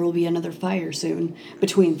 and there will be another fire soon,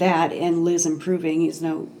 between that and Liz improving,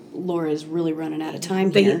 Laura is really running out of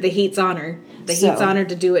time here. The heat's on her. Heat's on her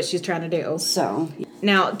to do what she's trying to do. So.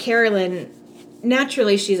 Now, Carolyn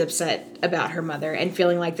naturally she's upset about her mother and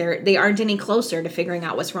feeling like they aren't any closer to figuring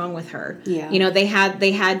out what's wrong with her. Yeah. You know, they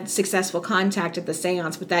had successful contact at the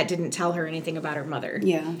seance, but that didn't tell her anything about her mother.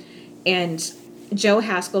 Yeah. And Joe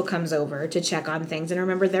Haskell comes over to check on things, and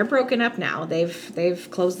remember, they're broken up now. They've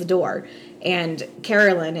closed the door. And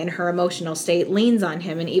Carolyn, in her emotional state, leans on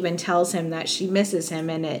him and even tells him that she misses him,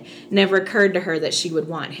 and it never occurred to her that she would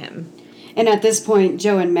want him. And at this point,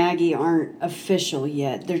 Joe and Maggie aren't official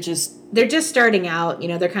yet. They're just starting out. You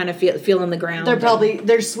know, they're kind of feeling the ground.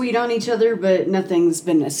 They're sweet on each other, but nothing's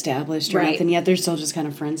been established or Right. anything yet. They're still just kind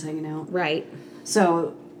of friends hanging out. Right.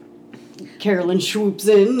 So Carolyn swoops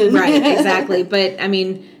in. And Right, exactly. But, I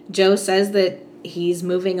mean, Joe says that he's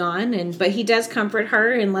moving on, but he does comfort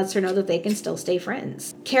her and lets her know that they can still stay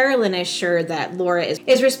friends. Carolyn is sure that Laura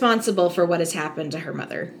is responsible for what has happened to her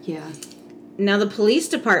mother. Yeah. Now, the police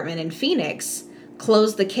department in Phoenix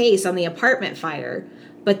closed the case on the apartment fire,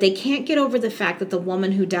 but they can't get over the fact that the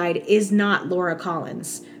woman who died is not Laura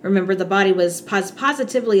Collins. Remember, the body was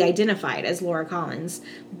positively identified as Laura Collins,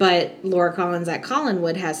 but Laura Collins at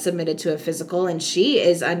Collinwood has submitted to a physical, and she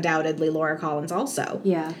is undoubtedly Laura Collins also.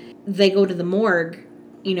 Yeah. They go to the morgue,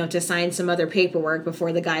 you know, to sign some other paperwork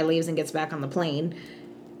before the guy leaves and gets back on the plane.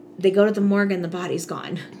 They go to the morgue and the body's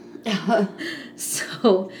gone.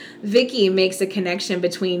 So Vicky makes a connection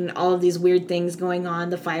between all of these weird things going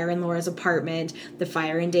on, the fire in Laura's apartment, the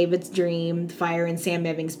fire in David's dream, the fire in Sam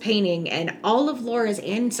Evans' painting, and all of Laura's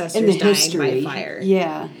ancestors dying by fire.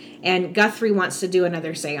 Yeah. And Guthrie wants to do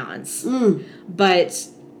another seance. But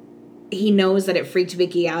he knows that it freaked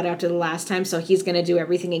Vicky out after the last time, so he's going to do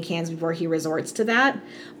everything he can before he resorts to that.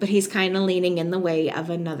 But he's kind of leaning in the way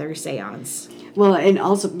of another seance. Well, and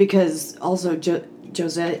also because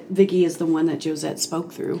Josette, Vicky is the one that Josette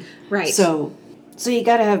spoke through. Right. So you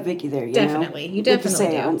got to have Vicky there, you Definitely. know? You definitely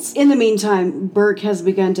do. In the meantime, Burke has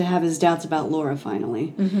begun to have his doubts about Laura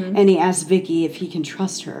finally. Mm-hmm. And he asks Vicky if he can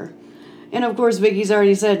trust her. And of course, Vicky's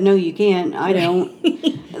already said, no, you can't. I don't.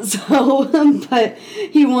 But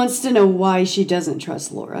he wants to know why she doesn't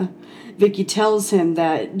trust Laura. Vicky tells him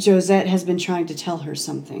that Josette has been trying to tell her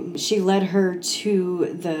something. She led her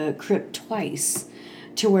to the crypt twice,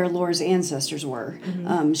 to where Laura's ancestors were.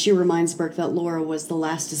 Mm-hmm. She reminds Burke that Laura was the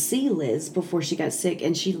last to see Liz before she got sick,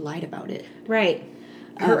 and she lied about it. Right.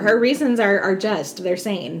 Her reasons are just. They're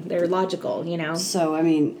sane. They're logical, you know? So, I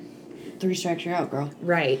mean, 3 strikes you're out, girl.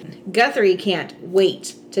 Right. Guthrie can't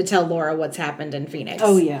wait to tell Laura what's happened in Phoenix.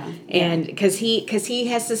 Oh, yeah. And because he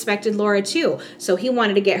has suspected Laura, too. So he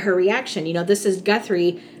wanted to get her reaction. You know, this is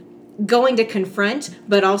Guthrie going to confront,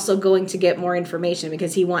 but also going to get more information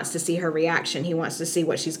because he wants to see her reaction. He wants to see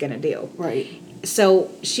what she's going to do. Right. So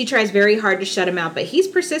she tries very hard to shut him out, but he's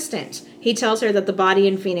persistent. He tells her that the body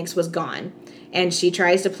in Phoenix was gone, and she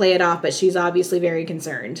tries to play it off, but she's obviously very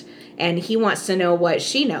concerned. And he wants to know what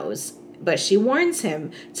she knows, but she warns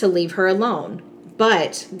him to leave her alone.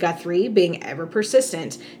 But Guthrie, being ever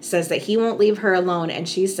persistent, says that he won't leave her alone, and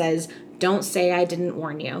she says, "Don't say I didn't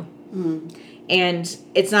warn you." And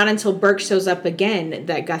it's not until Burke shows up again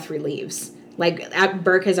that Guthrie leaves. Like,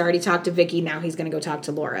 Burke has already talked to Vicky, now he's going to go talk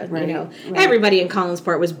to Laura. Right, you know, right. Everybody in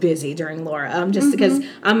Collinsport was busy during Laura, just because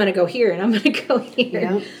I'm going to go here and I'm going to go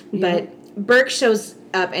here. But Burke shows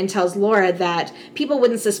up and tells Laura that people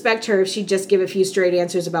wouldn't suspect her if she'd just give a few straight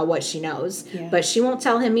answers about what she knows. Yeah. But she won't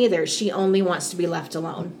tell him either. She only wants to be left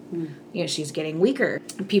alone. You know, she's getting weaker.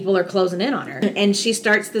 People are closing in on her. And she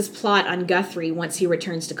starts this plot on Guthrie once he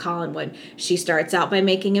returns to Collinwood. She starts out by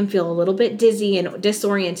making him feel a little bit dizzy and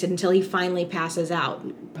disoriented until he finally passes out.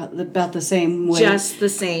 About the same way. Just the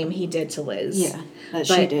same he did to Liz. Yeah, that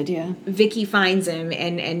she did, yeah. Vicky finds him,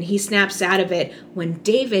 and he snaps out of it when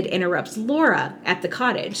David interrupts Laura at the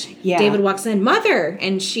cottage. Yeah. David walks in, "Mother!"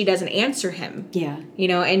 and she doesn't answer him. Yeah. You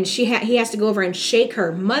know, and he has to go over and shake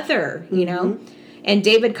her, "Mother!" you know? And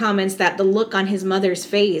David comments that the look on his mother's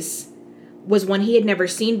face was one he had never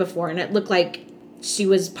seen before, and it looked like she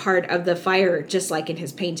was part of the fire, just like in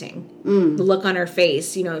his painting. The look on her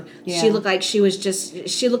face, you know, she looked like she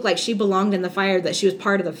looked like she belonged in the fire, that she was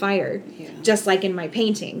part of the fire, just like in my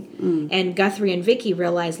painting. And Guthrie and Vicky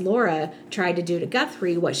realize Laura tried to do to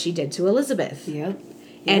Guthrie what she did to Elizabeth. Yep.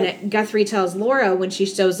 And Guthrie tells Laura when she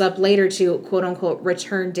shows up later to, quote unquote,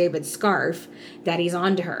 return David's scarf, that he's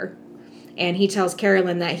onto her. and he tells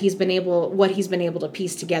Carolyn that what he's been able to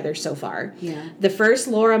piece together so far. Yeah. The first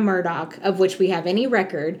Laura Murdoch, of which we have any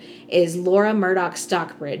record, is Laura Murdoch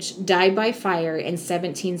Stockbridge, died by fire in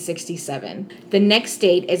 1767. The next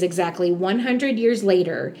date is exactly 100 years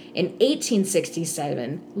later, in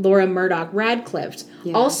 1867, Laura Murdoch Radcliffe,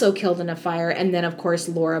 also killed in a fire, and then, of course,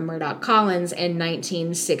 Laura Murdoch Collins in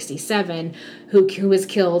 1967, who was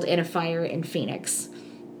killed in a fire in Phoenix.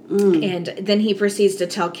 And then he proceeds to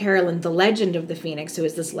tell Carolyn the legend of the phoenix, who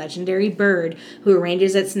is this legendary bird who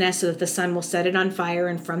arranges its nest so that the sun will set it on fire,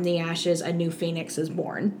 and from the ashes a new phoenix is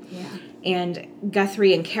born. Yeah. And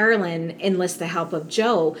Guthrie and Carolyn enlist the help of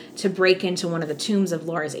Joe to break into one of the tombs of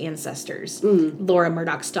Laura's ancestors, Laura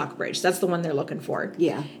Murdoch Stockbridge. That's the one they're looking for.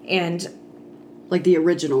 Yeah. And like the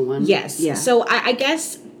original one. Yes. Yeah. So I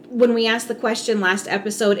guess when we asked the question last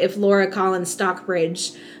episode if Laura Collins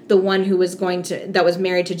Stockbridge, the one that was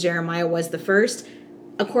married to Jeremiah, was the first,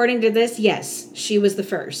 according to this, yes, she was the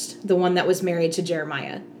first, the one that was married to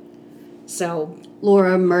Jeremiah. So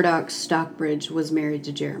Laura Murdoch Stockbridge was married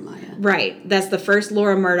to Jeremiah. Right. That's the first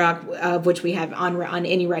Laura Murdoch of which we have on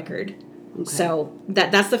any record. Okay. So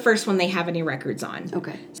that's the first one they have any records on.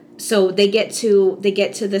 Okay. So they get to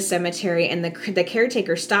the cemetery, and the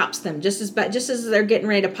caretaker stops them just as they're getting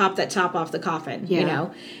ready to pop that top off the coffin, you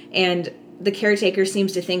know. And the caretaker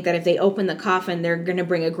seems to think that if they open the coffin, they're going to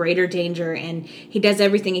bring a greater danger, and he does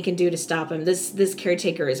everything he can do to stop him. This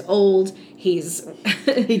caretaker is old. He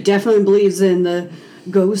definitely believes in the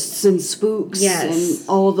ghosts and spooks yes. and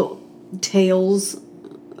all the tales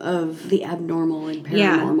of the abnormal and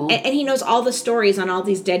paranormal. Yeah, and he knows all the stories on all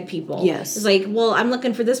these dead people. Yes. It's like, well, I'm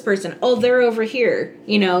looking for this person. Oh, they're over here,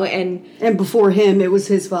 you know, and before him, it was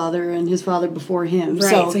his father, and his father before him. Right,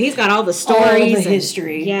 so he's got all the stories. All the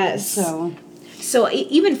history. Yes. So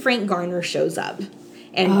even Frank Garner shows up,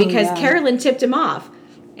 and because yeah. Carolyn tipped him off.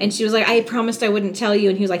 And she was like, I promised I wouldn't tell you.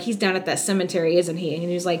 And he was like, he's down at that cemetery, isn't he? And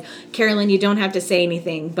he was like, Carolyn, you don't have to say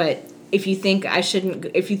anything, but if you think I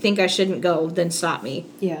shouldn't go, then stop me.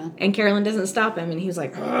 Yeah. And Carolyn doesn't stop him, and he was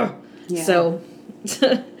like, ugh. Yeah. So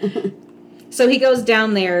he goes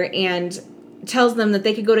down there and tells them that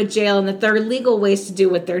they could go to jail and that there are legal ways to do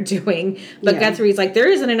what they're doing. But Guthrie's like, there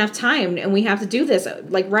isn't enough time, and we have to do this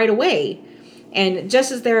like right away. And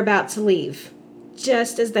just as they're about to leave,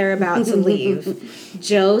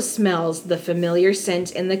 Joe smells the familiar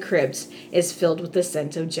scent in the crypt is filled with the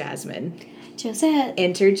scent of jasmine. Josette.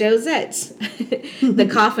 Enter Josette. The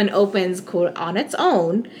coffin opens, quote, on its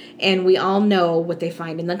own, and we all know what they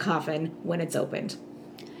find in the coffin when it's opened.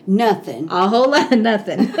 Nothing. A whole lot of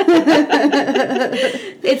nothing.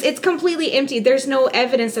 It's completely empty. There's no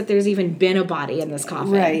evidence that there's even been a body in this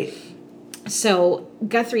coffin. Right. So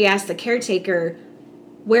Guthrie asked the caretaker,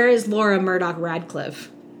 where is Laura Murdoch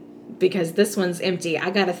Radcliffe? Because this one's empty.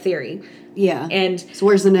 I got a theory. Yeah. And so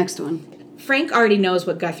where's the next one? Frank already knows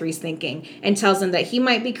what Guthrie's thinking and tells him that he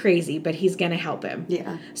might be crazy, but he's going to help him.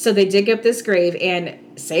 Yeah. So they dig up this grave,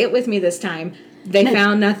 and say it with me this time, they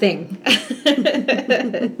found nothing.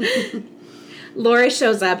 Laura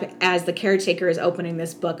shows up as the caretaker is opening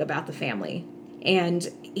this book about the family. And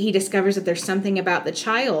he discovers that there's something about the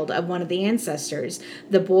child of one of the ancestors.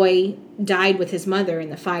 The boy died with his mother in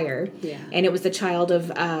the fire. Yeah. And it was the child of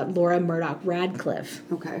Laura Murdoch Radcliffe.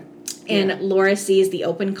 Okay. And Laura sees the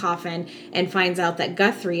open coffin and finds out that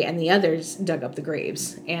Guthrie and the others dug up the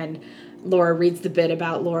graves. And Laura reads the bit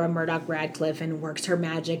about Laura Murdoch Radcliffe and works her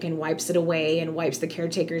magic and wipes it away and wipes the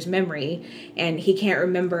caretaker's memory. And he can't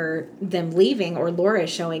remember them leaving or Laura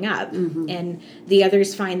showing up. Mm-hmm. And the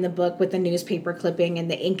others find the book with the newspaper clipping,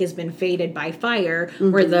 and the ink has been faded by fire,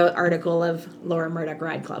 mm-hmm. where the article of Laura Murdoch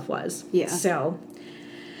Radcliffe was. Yeah.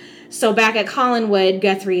 So back at Collinwood,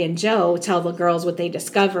 Guthrie and Joe tell the girls what they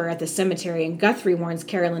discover at the cemetery, and Guthrie warns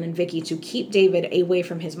Carolyn and Vicky to keep David away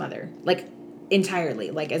from his mother. Like,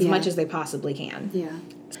 entirely, like as much as they possibly can. Yeah.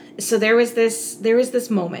 So there was this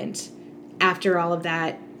moment after all of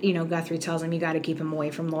that, you know, Guthrie tells him you got to keep him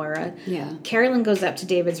away from Laura. Yeah. Carolyn goes up to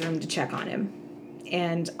David's room to check on him.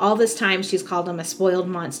 And all this time she's called him a spoiled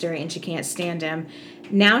monster and she can't stand him.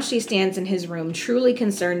 Now she stands in his room truly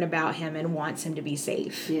concerned about him and wants him to be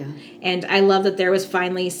safe. Yeah. And I love that there was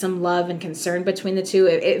finally some love and concern between the two,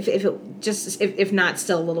 if not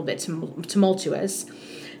still a little bit tumultuous.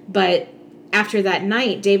 But after that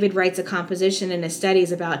night, David writes a composition in his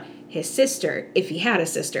studies about his sister, if he had a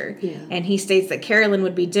sister. Yeah. And he states that Carolyn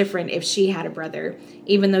would be different if she had a brother.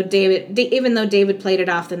 Even though David played it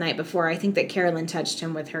off the night before, I think that Carolyn touched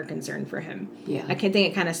him with her concern for him. Yeah. I think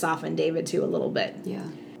it kind of softened David too a little bit. Yeah.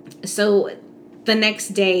 So the next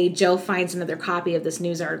day, Joe finds another copy of this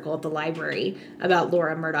news article at the library about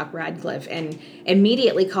Laura Murdoch Radcliffe and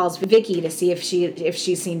immediately calls Vicky to see if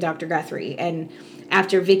she's seen Dr. Guthrie. And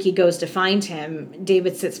after Vicky goes to find him,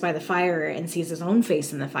 David sits by the fire and sees his own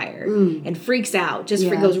face in the fire and freaks out.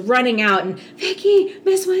 Goes running out and, Vicky,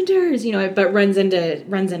 Miss Winters, but runs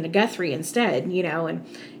into Guthrie instead,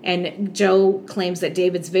 and Joe claims that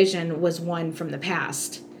David's vision was one from the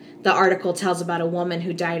past. The article tells about a woman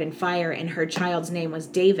who died in fire and her child's name was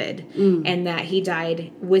David, and that he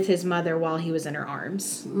died with his mother while he was in her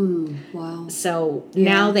arms. Wow. So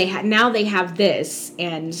now they have this,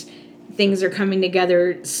 and things are coming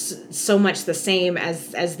together so much the same as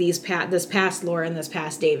this past Laura and this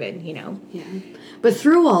past David, Yeah. But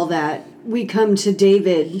through all that, we come to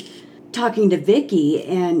David talking to Vicky,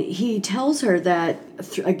 and he tells her that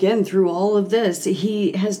again through all of this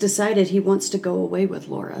he has decided he wants to go away with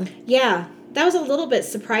Laura. Yeah, that was a little bit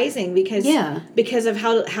surprising because of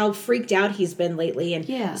how freaked out he's been lately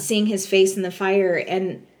and seeing his face in the fire,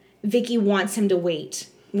 and Vicky wants him to wait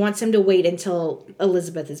until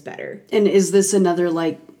Elizabeth is better. And is this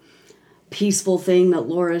another peaceful thing that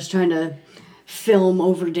Laura's trying to film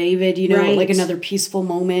over David, right. Like another peaceful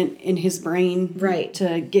moment in his brain, right,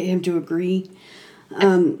 to get him to agree.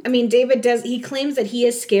 David he claims that he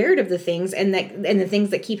is scared of the things and the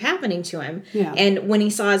things that keep happening to him. Yeah. And when he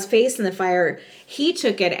saw his face in the fire, he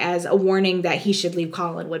took it as a warning that he should leave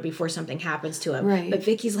Collinwood before something happens to him. Right. But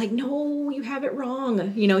Vicky's like, no, you have it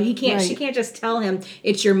wrong. He can't. Right. She can't just tell him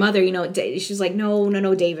it's your mother. She's like,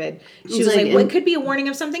 no, David. She was like, well, it could be a warning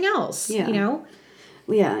of something else. Yeah.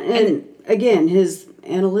 Yeah, and again, his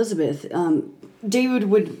Aunt Elizabeth, David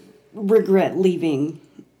would regret leaving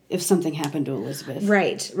if something happened to Elizabeth.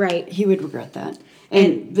 Right. He would regret that.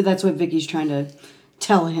 But that's what Vicky's trying to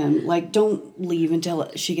tell him. Don't leave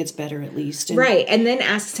until she gets better at least. Right. And then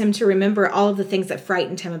asks him to remember all of the things that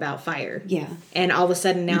frightened him about fire. Yeah. And all of a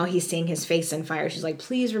sudden now he's seeing his face in fire. She's like,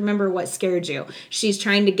 please remember what scared you. She's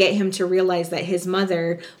trying to get him to realize that his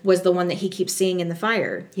mother was the one that he keeps seeing in the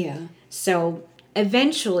fire. Yeah. So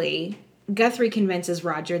eventually Guthrie convinces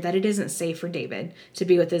Roger that it isn't safe for David to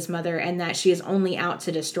be with his mother and that she is only out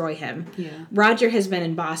to destroy him. Yeah. Roger has been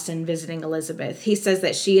in Boston visiting Elizabeth. He says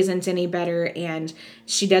that she isn't any better and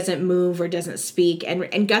she doesn't move or doesn't speak.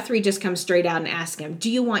 And Guthrie just comes straight out and asks him,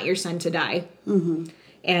 do you want your son to die? Mm-hmm.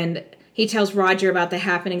 And he tells Roger about the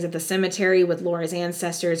happenings at the cemetery with Laura's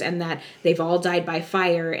ancestors and that they've all died by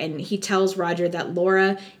fire. And he tells Roger that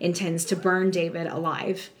Laura intends to burn David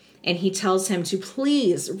alive. And he tells him to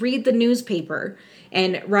please read the newspaper.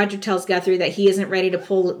 And Roger tells Guthrie that he isn't ready to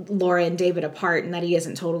pull Laura and David apart and that he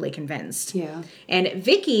isn't totally convinced. Yeah. And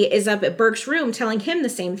Vicky is up at Burke's room telling him the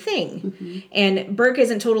same thing. Mm-hmm. And Burke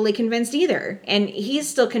isn't totally convinced either. And he's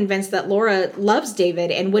still convinced that Laura loves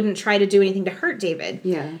David and wouldn't try to do anything to hurt David.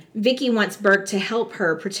 Yeah. Vicky wants Burke to help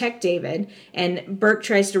her protect David. And Burke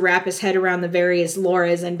tries to wrap his head around the various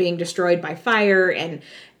Lauras and being destroyed by fire, and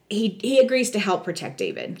he agrees to help protect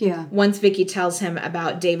David. Yeah. Once Vicky tells him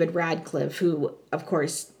about David Radcliffe, who, of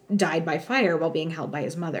course, died by fire while being held by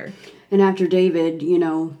his mother. And after David,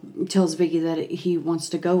 tells Vicky that he wants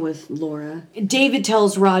to go with Laura, David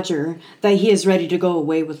tells Roger that he is ready to go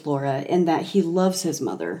away with Laura and that he loves his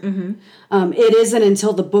mother. Mm-hmm. It isn't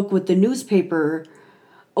until the book with the newspaper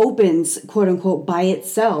opens, quote unquote, by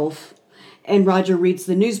itself, and Roger reads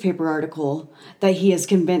the newspaper article, that he is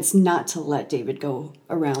convinced not to let David go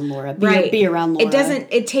around Laura, be around Laura.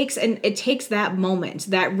 It takes that moment,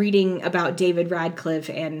 that reading about David Radcliffe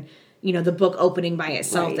and, the book opening by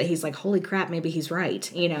itself, right, that he's like, holy crap, maybe he's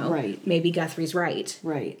right, Right. Maybe Guthrie's right.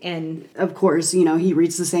 Right. And of course, he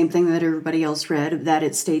reads the same thing that everybody else read, that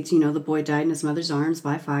it states, the boy died in his mother's arms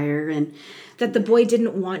by fire, and that the boy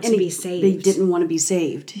didn't want to be saved. They didn't want to be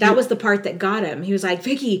saved. That was the part that got him. He was like,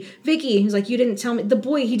 Vicky. He was like, you didn't tell me. The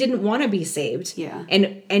boy, he didn't want to be saved. Yeah.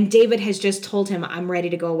 And David has just told him, I'm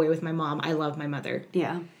ready to go away with my mom. I love my mother.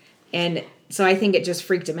 Yeah. And so I think it just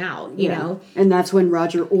freaked him out, you know? And that's when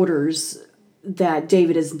Roger orders that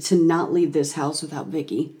David is to not leave this house without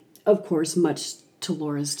Vicky. Of course, much to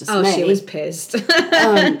Laura's dismay. Oh, she was pissed.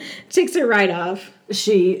 Takes her right off.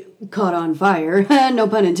 She caught on fire, no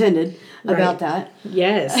pun intended, about that.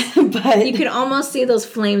 Yes. But you could almost see those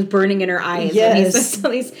flames burning in her eyes. Yes.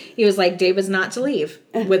 He was like, David's not to leave.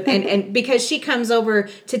 And because she comes over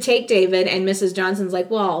to take David, and Mrs. Johnson's like,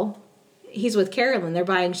 well, he's with Carolyn. They're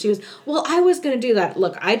buying shoes. Well, I was going to do that.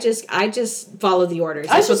 Look, I just follow the orders.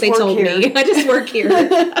 That's what they told me. I just work here.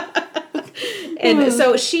 And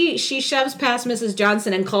so she shoves past Mrs.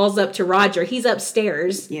 Johnson and calls up to Roger. He's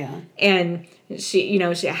upstairs. Yeah. And she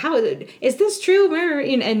how is this true?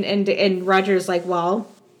 And Roger's like, well,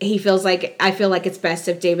 he feels like, I feel like it's best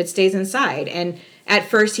if David stays inside. And at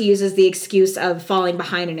first he uses the excuse of falling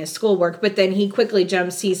behind in his schoolwork, but then he quickly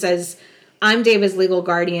jumps. He says, I'm David's legal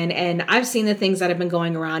guardian, and I've seen the things that have been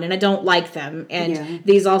going around, and I don't like them. And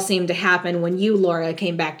these all seem to happen when you, Laura,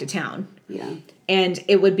 came back to town. Yeah. And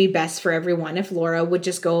it would be best for everyone if Laura would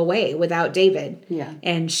just go away without David. Yeah.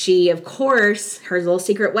 And she, of course, her little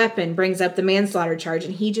secret weapon brings up the manslaughter charge,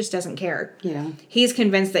 and he just doesn't care. Yeah. He's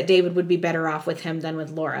convinced that David would be better off with him than with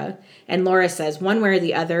Laura. And Laura says, one way or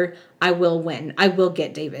the other, I will win. I will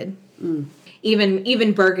get David.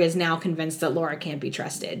 Even Burke is now convinced that Laura can't be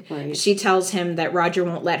trusted. Right. She tells him that Roger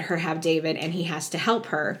won't let her have David and he has to help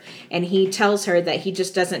her. And he tells her that he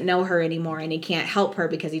just doesn't know her anymore and he can't help her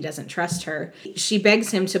because he doesn't trust her. She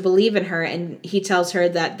begs him to believe in her and he tells her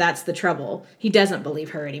that that's the trouble. He doesn't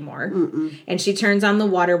believe her anymore. And she turns on the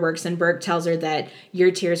waterworks and Burke tells her that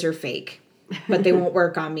your tears are fake, but they won't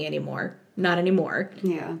work on me anymore. Not anymore.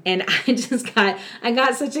 Yeah. And I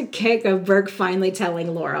got such a kick of Burke finally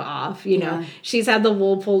telling Laura off. You know, she's had the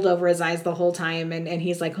wool pulled over his eyes the whole time. And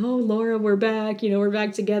he's like, oh, Laura, we're back. You know, we're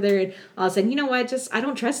back together. And all of a sudden, you know what? I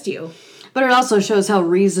don't trust you. But it also shows how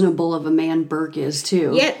reasonable of a man Burke is,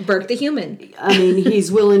 too. Yeah, Burke the human. I mean,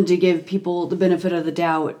 he's willing to give people the benefit of the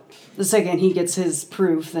doubt. The second he gets his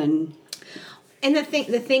proof, then... And the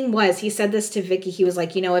thing was, he said this to Vicky. He was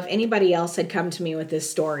like, you know, if anybody else had come to me with this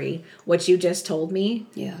story, what you just told me,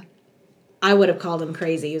 I would have called him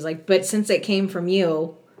crazy. He was like, but since it came from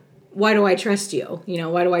you, why do I trust you? You know,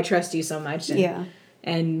 why do I trust you so much? And,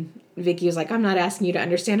 and Vicky was like, I'm not asking you to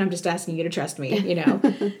understand. I'm just asking you to trust me, you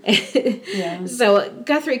know. So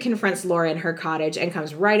Guthrie confronts Laura in her cottage and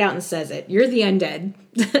comes right out and says it. You're the undead.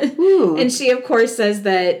 And she, of course, says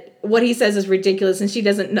that what he says is ridiculous and she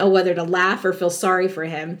doesn't know whether to laugh or feel sorry for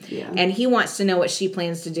him. And he wants to know what she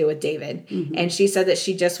plans to do with David. And she said that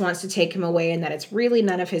she just wants to take him away and that it's really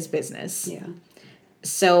none of his business.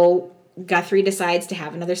 So Guthrie decides to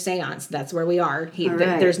have another seance. That's where we are.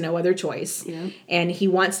 There's no other choice. And he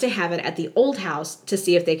wants to have it at the old house to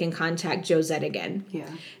see if they can contact Josette again.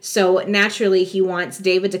 So naturally, he wants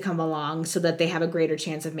David to come along so that they have a greater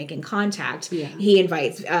chance of making contact. He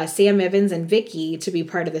invites Sam Evans and Vicky to be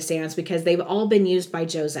part of the seance because they've all been used by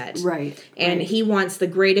Josette. And he wants the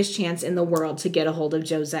greatest chance in the world to get a hold of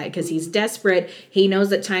Josette because he's desperate. He knows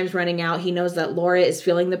that time's running out. He knows that Laura is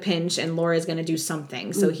feeling the pinch and Laura is going to do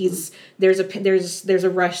something. So there's a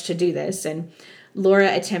rush to do this, and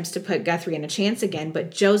Laura attempts to put Guthrie in a chance again,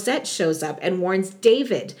 but Josette shows up and warns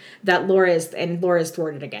David that Laura is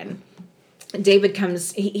thwarted again. David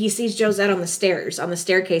comes, he sees Josette on the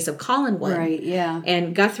staircase of Collinwood.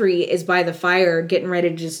 And Guthrie is by the fire getting ready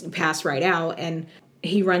to just pass right out, and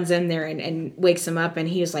he runs in there and wakes him up, and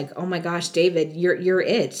he's like, oh my gosh, David, you're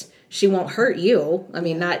it. She won't hurt you. I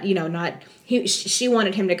mean, she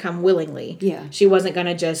wanted him to come willingly. She wasn't going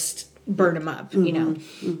to just burn him up, you know.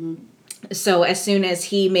 So as soon as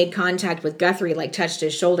he made contact with Guthrie, like touched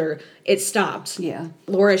his shoulder, it stopped.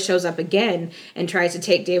 Laura shows up again and tries to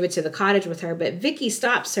take David to the cottage with her, but Vicky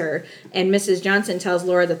stops her, and Mrs. Johnson tells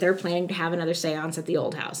Laura that they're planning to have another seance at the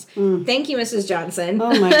old house. Thank you, Mrs. Johnson.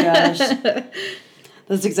 Oh my gosh.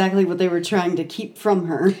 That's exactly what they were trying to keep from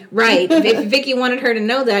her. Right. If Vicky wanted her to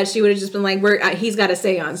know that, she would have just been like, he's got a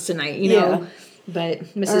seance tonight, you know. But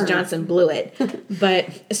Mrs. Johnson blew it.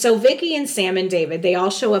 But so Vicky and Sam and David, they all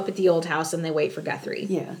show up at the old house and they wait for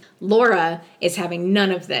Guthrie. Laura is having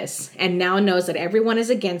none of this and now knows that everyone is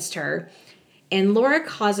against her. And Laura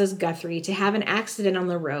causes Guthrie to have an accident on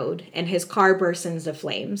the road and his car bursts into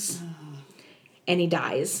flames. And he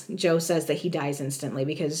dies. Joe says that he dies instantly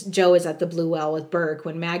because Joe is at the Blue Well with Burke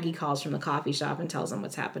when Maggie calls from the coffee shop and tells him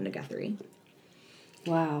what's happened to Guthrie.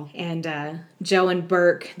 Wow. And Joe and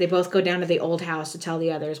Burke, they both go down to the old house to tell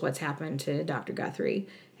the others what's happened to Dr. Guthrie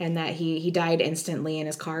and that he died instantly and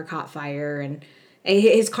his car caught fire and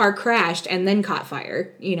his car crashed and then caught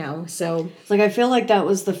fire, you know, so. Like, I feel like that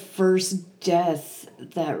was the first death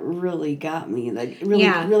that really got me, that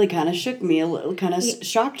really kind of shook me, a little, kind of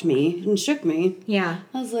shocked me and shook me. I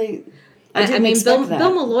was like... I mean, Bill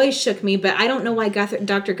Malloy shook me, but I don't know why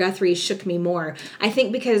Dr. Guthrie shook me more. I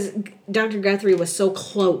think because Dr. Guthrie was so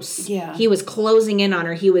close. He was closing in on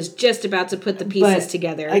her. He was just about to put the pieces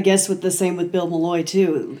together. I guess with the same with Bill Malloy,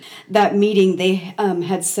 too. That meeting they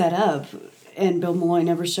had set up, and Bill Malloy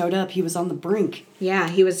never showed up. He was on the brink. Yeah,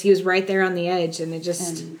 he was right there on the edge, and it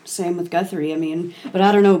just... And same with Guthrie, I mean. But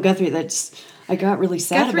I don't know, Guthrie, I got really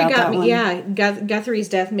sad about that one. Yeah, Guthrie's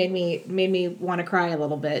death made me want to cry a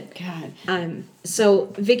little bit. God. So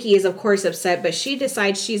Vicky is of course upset, but she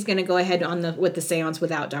decides she's going to go ahead with the seance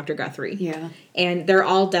without Dr. Guthrie. Yeah. And they're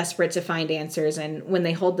all desperate to find answers. And when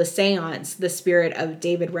they hold the seance, the spirit of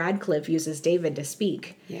David Radcliffe uses David to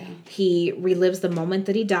speak. Yeah. He relives the moment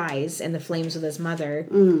that he dies in the flames with his mother.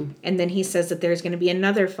 And then he says that there's going to be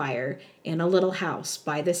another fire in a little house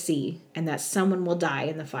by the sea, and that someone will die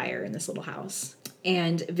in the fire in this little house.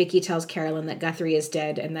 And Vicky tells Carolyn that Guthrie is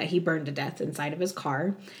dead and that he burned to death inside of his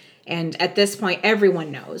car. And at this point,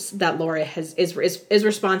 everyone knows that Laura is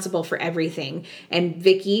responsible for everything. And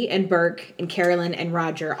Vicky and Burke and Carolyn and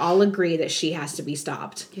Roger all agree that she has to be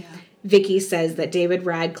stopped. Yeah. Vicky says that David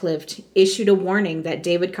Radcliffe issued a warning that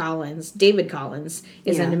David Collins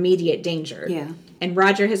is in immediate danger. Yeah. And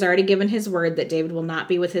Roger has already given his word that David will not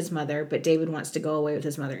be with his mother, but David wants to go away with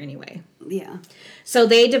his mother anyway. Yeah. So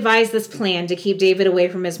they devise this plan to keep David away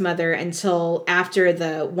from his mother until after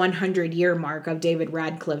the 100-year mark of David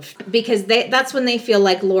Radcliffe, because that's when they feel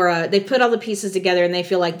like Laura, they put all the pieces together and they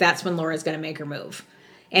feel like that's when Laura's going to make her move.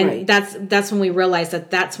 And that's when we realize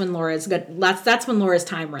that's when Laura's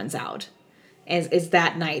time runs out. Is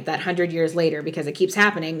that night, that 100 years later, because it keeps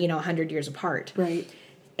happening, 100 years apart. Right.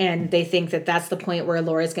 And they think that that's the point where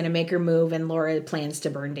Laura's going to make her move, and Laura plans to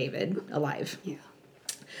burn David alive. Yeah.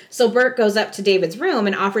 So Burke goes up to David's room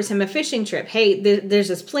and offers him a fishing trip. Hey, there's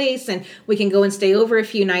this place, and we can go and stay over a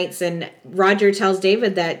few nights. And Roger tells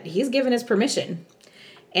David that he's given his permission.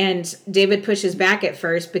 And David pushes back at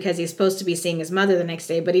first because he's supposed to be seeing his mother the next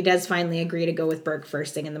day, but he does finally agree to go with Burke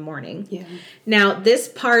first thing in the morning. Yeah. Now, this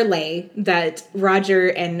parlay that Roger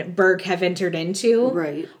and Burke have entered into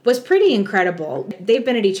was pretty incredible. They've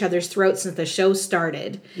been at each other's throats since the show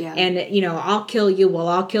started. Yeah. And, I'll kill you, well,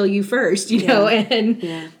 I'll kill you first, know, and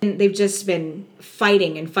they've just been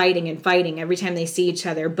fighting and fighting and fighting every time they see each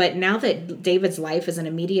other. But now that David's life is in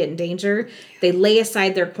immediate danger, they lay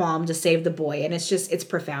aside their qualm to save the boy. And it's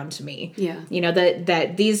profound to me. Yeah.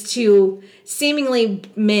 That these two seemingly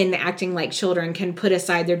men acting like children can put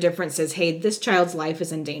aside their differences. Hey, this child's life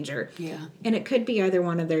is in danger. Yeah. And it could be either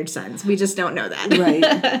one of their sons. We just don't know that.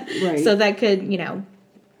 Right. So that could, at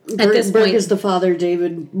this Burke point, is the father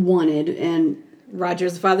David wanted, and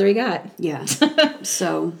Roger's the father he got. Yeah.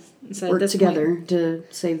 So work at together to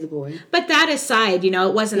save the boy. But that aside,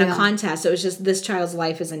 it wasn't a contest. It was just this child's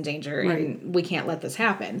life is in danger, and we can't let this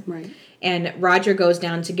happen. Right. And Roger goes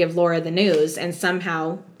down to give Laura the news, and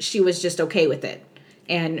somehow she was just okay with it.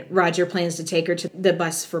 And Roger plans to take her to the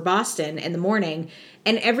bus for Boston in the morning,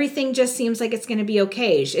 and everything just seems like it's going to be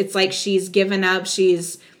okay. It's like she's given up.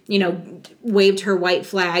 She's, waved her white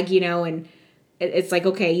flag, and it's like,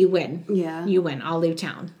 okay, you win. Yeah. You win. I'll leave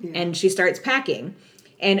town. Yeah. And she starts packing.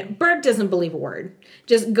 And Burke doesn't believe a word.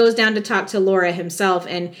 Just goes down to talk to Laura himself,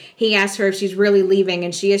 and he asks her if she's really leaving,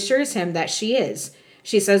 and she assures him that she is.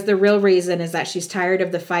 She says the real reason is that she's tired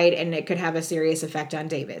of the fight, and it could have a serious effect on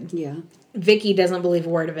David. Yeah. Vicky doesn't believe a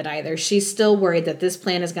word of it either. She's still worried that this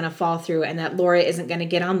plan is going to fall through and that Laura isn't going to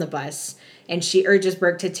get on the bus. And she urges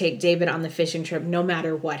Burke to take David on the fishing trip no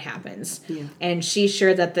matter what happens. Yeah. And she's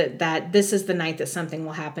sure that this is the night that something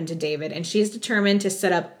will happen to David. And she's determined to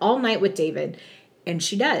sit up all night with David. And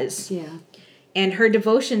she does. Yeah. And her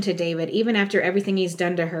devotion to David, even after everything he's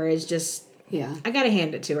done to her, is just... Yeah. I gotta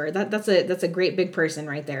hand it to her. That's a great big person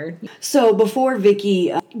right there. So before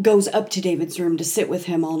Vicky goes up to David's room to sit with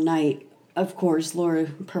him all night, of course, Laura,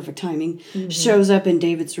 perfect timing, shows up in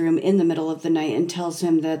David's room in the middle of the night and tells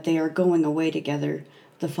him that they are going away together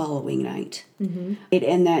the following night. Mm-hmm.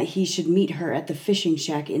 And that he should meet her at the fishing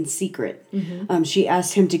shack in secret. Mm-hmm. She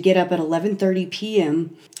asked him to get up at 11:30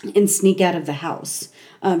 p.m. and sneak out of the house.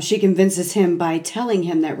 She convinces him by telling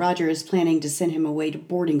him that Roger is planning to send him away to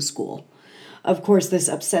boarding school. Of course, this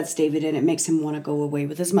upsets David, and it makes him want to go away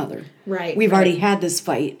with his mother. Right. We've already had this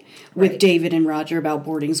fight with David and Roger about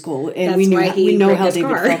boarding school, and That's we know how David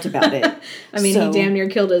car. felt about it. I mean, he damn near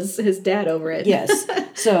killed his dad over it. Yes.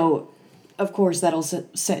 So, of course, that'll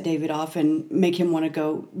set David off and make him want to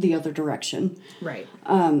go the other direction. Right.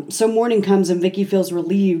 So morning comes, and Vicky feels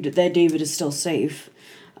relieved that David is still safe.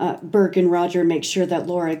 Burke and Roger make sure that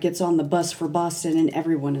Laura gets on the bus for Boston, and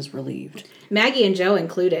everyone is relieved. Maggie and Joe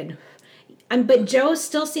included. But Joe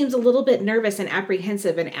still seems a little bit nervous and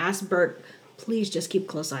apprehensive and asks Burke, please just keep a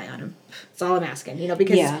close eye on him. That's all I'm asking,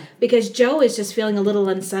 because Joe is just feeling a little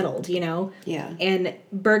unsettled, Yeah. And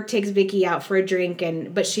Burke takes Vicky out for a drink,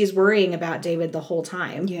 but she's worrying about David the whole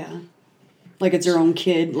time. Yeah. Like it's her own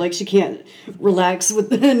kid. Like she can't relax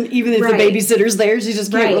with even if the babysitter's there, she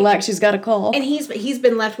just can't relax. She's got to call. And he's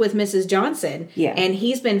been left with Mrs. Johnson. Yeah. And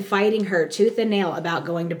he's been fighting her tooth and nail about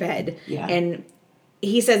going to bed. Yeah. And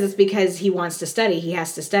he says it's because he wants to study. He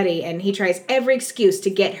has to study, and he tries every excuse to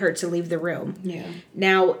get her to leave the room. Yeah.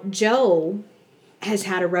 Now, Joe has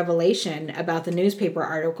had a revelation about the newspaper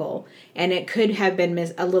article, and it could have been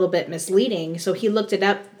a little bit misleading. So he looked it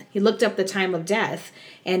up. He looked up the time of death,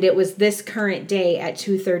 and it was this current day at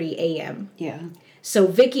 2:30 a.m. Yeah. So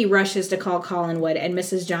Vicky rushes to call Collinwood, and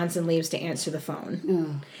Mrs. Johnson leaves to answer the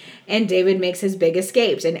phone. And David makes his big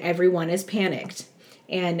escape, and everyone is panicked.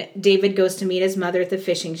 And David goes to meet his mother at the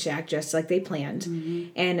fishing shack, just like they planned. Mm-hmm.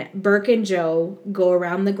 And Burke and Joe go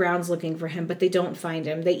around the grounds looking for him, but they don't find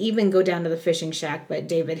him. They even go down to the fishing shack, but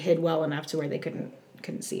David hid well enough to where they couldn't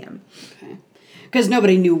see him. Okay. Because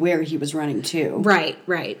nobody knew where he was running to. Right.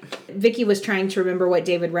 Vicky was trying to remember what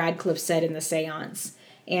David Radcliffe said in the seance.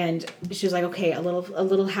 And she was like, okay, a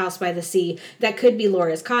little house by the sea. That could be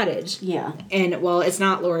Laura's cottage. Yeah. And, well, it's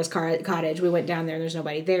not Laura's cottage. We went down there and there's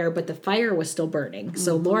nobody there, but the fire was still burning.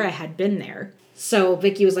 So Laura had been there. So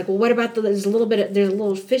Vicky was like, well, what about there's a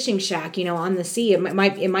little fishing shack, on the sea. It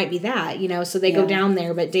might be that, So they go down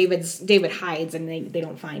there, but David hides and they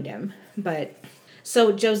don't find him. But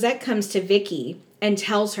so Josette comes to Vicky and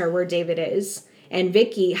tells her where David is. And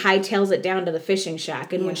Vicky hightails it down to the fishing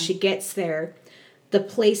shack. And when she gets there, the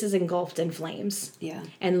place is engulfed in flames. Yeah.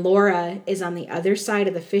 And Laura is on the other side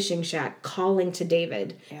of the fishing shack calling to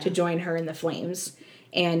David to join her in the flames.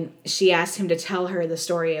 And she asked him to tell her the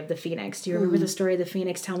story of the Phoenix. Do you remember the story of the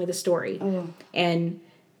Phoenix? Tell me the story. Oh. And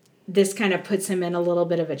this kind of puts him in a little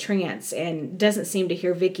bit of a trance and doesn't seem to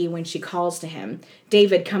hear Vicky when she calls to him.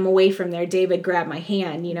 David, come away from there. David, grab my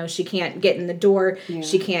hand. She can't get in the door. Yeah.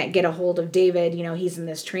 She can't get a hold of David. He's in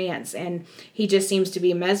this trance. And he just seems to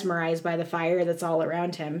be mesmerized by the fire that's all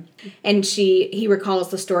around him. And he recalls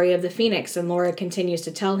the story of the Phoenix, and Laura continues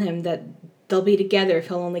to tell him that they'll be together if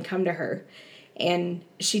he'll only come to her. And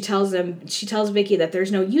she tells Vicky that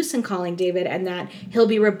there's no use in calling David and that he'll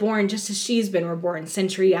be reborn just as she's been reborn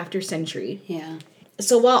century after century. Yeah.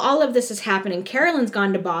 So while all of this is happening, Carolyn's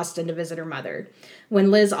gone to Boston to visit her mother when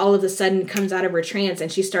Liz all of a sudden comes out of her trance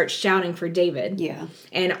and she starts shouting for David. Yeah.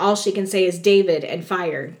 And all she can say is David and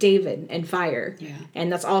fire, David and fire. Yeah.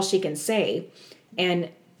 And that's all she can say. And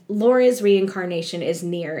Laura's reincarnation is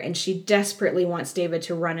near, and she desperately wants David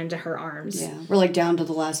to run into her arms. Yeah, we're down to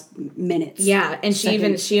the last minutes. Yeah, and she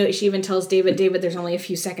even tells David, there's only a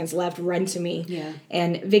few seconds left. Run to me. Yeah.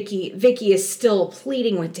 And Vicky is still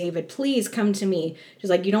pleading with David, please come to me. She's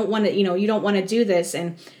like, you don't want to do this.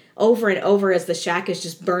 And over as the shack is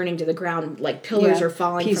just burning to the ground, like pillars are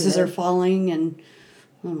falling. Pieces are falling, and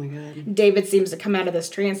oh my God. David seems to come out of this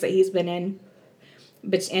trance that he's been in.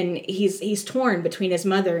 And he's torn between his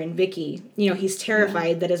mother and Vicky. He's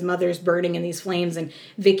terrified that his mother's burning in these flames and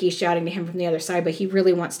Vicky's shouting to him from the other side, but he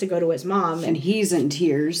really wants to go to his mom. And he's in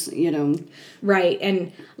tears, Right.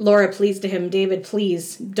 And Laura pleads to him, David,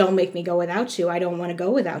 please don't make me go without you. I don't want to go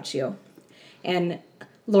without you. And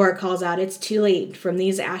Laura calls out, it's too late. From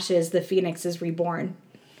these ashes, the Phoenix is reborn.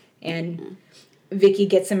 And Vicky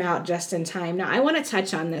gets him out just in time. Now, I want to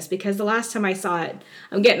touch on this because the last time I saw it,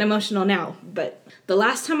 I'm getting emotional now, but the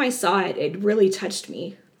last time I saw it, it really touched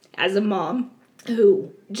me as a mom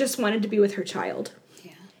who just wanted to be with her child.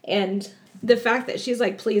 Yeah. And the fact that she's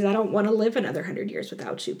like, please, I don't want to live another 100 years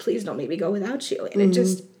without you. Please don't make me go without you. And it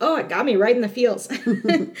just, it got me right in the feels.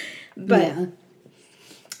 But,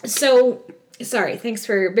 so, sorry, thanks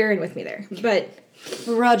for bearing with me there. But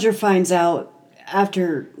Roger finds out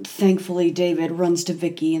after, thankfully, David runs to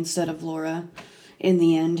Vicky instead of Laura in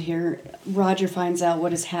the end here. Roger finds out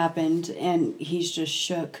what has happened, and he's just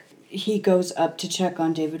shook. He goes up to check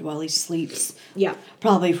on David while he sleeps. Yeah.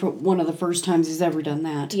 Probably for one of the first times he's ever done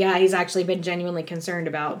that. Yeah, he's actually been genuinely concerned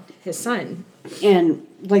about his son. And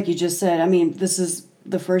like you just said, this is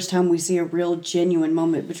the first time we see a real genuine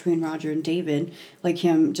moment between Roger and David. Like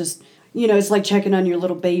him just... it's like checking on your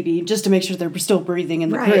little baby just to make sure they're still breathing in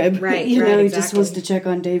the crib. Right, he exactly. just wants to check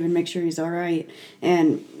on David, make sure he's all right.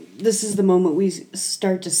 And this is the moment we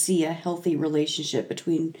start to see a healthy relationship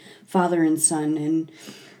between father and son. And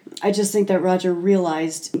I just think that Roger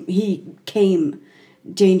realized he came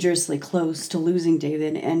dangerously close to losing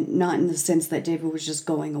David, and not in the sense that David was just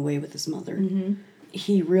going away with his mother. Mm-hmm.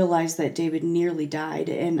 He realized that David nearly died,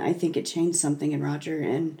 and I think it changed something in Roger.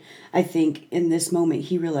 And I think in this moment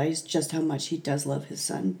he realized just how much he does love his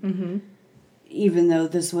son. Mm-hmm. Even though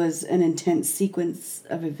this was an intense sequence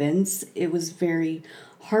of events, it was very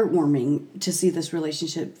heartwarming to see this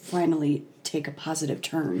relationship finally take a positive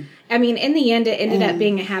turn. In the end, it ended up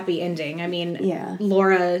being a happy ending.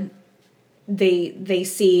 Laura, they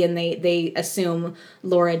see and they assume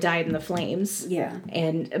Laura died in the flames. Yeah.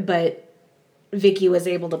 But Vicky was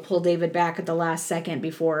able to pull David back at the last second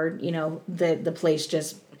before, the place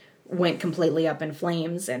just went completely up in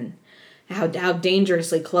flames, and how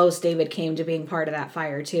dangerously close David came to being part of that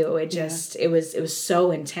fire too. It was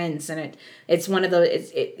so intense, and it's one of those.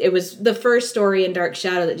 It was the first story in Dark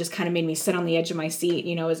Shadow that just kind of made me sit on the edge of my seat.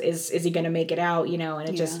 Is he going to make it out? And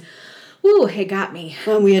it just. Ooh, it got me.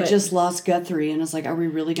 Well, we had just lost Guthrie, and it's like, are we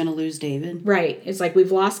really going to lose David? Right. It's like,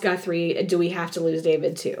 we've lost Guthrie. Do we have to lose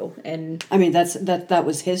David too? And I mean, that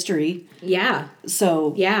was history. Yeah.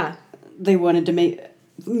 So yeah, they wanted to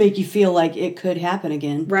make you feel like it could happen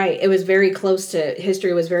again. Right. It was very close to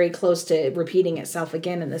history. Was very close to repeating itself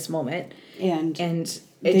again in this moment. And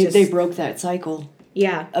they broke that cycle.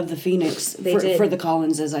 Yeah. Of the Phoenix for the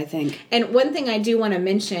Collinses, I think. And one thing I do want to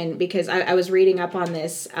mention, because I was reading up on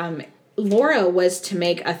this. Laura was to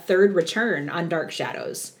make a third return on Dark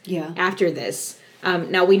Shadows. Yeah. After this.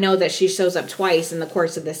 Now we know that she shows up twice in the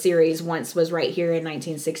course of the series. Once was right here in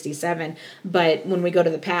 1967, but when we go to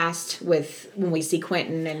the past when we see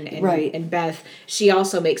Quentin and Beth, she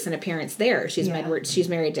also makes an appearance there. She's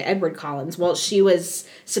married to Edward Collins. Well, she was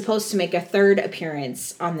supposed to make a third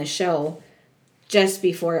appearance on the show just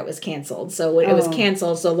before it was canceled. So it was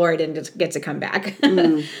canceled, so Laura didn't get to come back.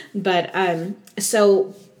 But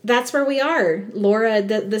so that's where we are. Laura,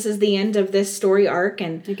 this is the end of this story arc,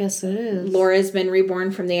 and I guess it is. Laura's been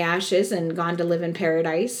reborn from the ashes and gone to live in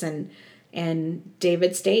paradise, and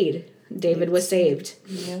David stayed. David was saved.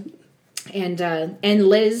 Yeah. And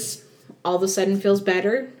Liz all of a sudden feels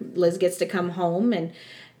better. Liz gets to come home, and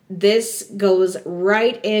this goes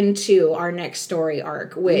right into our next story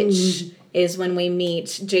arc, which is when we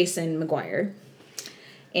meet Jason McGuire.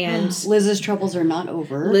 And Liz's troubles are not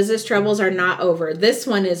over. Liz's troubles are not over. This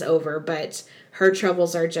one is over, but her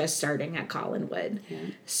troubles are just starting at Collinwood. Yeah.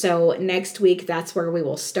 So next week, that's where we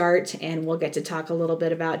will start, and we'll get to talk a little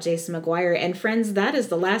bit about Jason McGuire. And friends, that is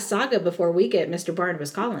the last saga before we get Mr.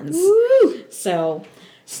 Barnabas Collins. Woo! So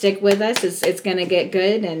stick with us. It's going to get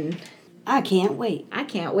good, and I can't wait. I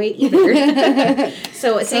can't wait either.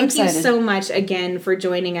 So thank you excited. so much again for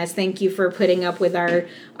joining us. Thank you for putting up with our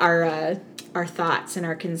thoughts and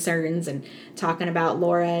our concerns, and talking about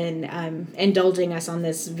Laura, and indulging us on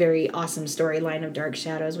this very awesome storyline of Dark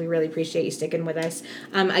Shadows. We really appreciate you sticking with us.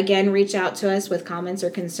 Again, reach out to us with comments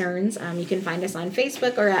or concerns. You can find us on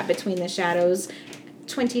Facebook or at Between the Shadows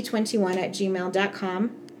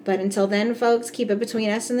 2021@gmail.com. But until then, folks, keep it between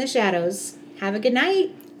us and the shadows. Have a good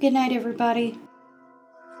night. Good night, everybody.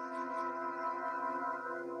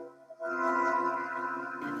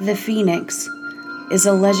 The phoenix is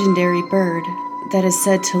a legendary bird that is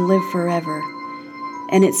said to live forever,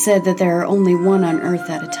 and it's said that there are only one on Earth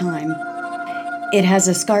at a time. It has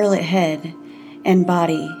a scarlet head and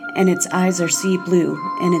body, and its eyes are sea blue,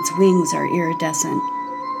 and its wings are iridescent.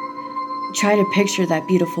 Try to picture that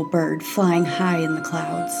beautiful bird flying high in the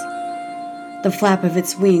clouds. The flap of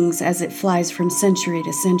its wings as it flies from century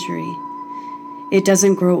to century. It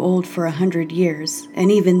doesn't grow old for 100 years, and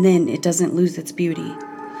even then it doesn't lose its beauty.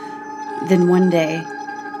 Then one day,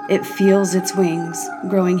 it feels its wings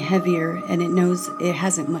growing heavier, and it knows it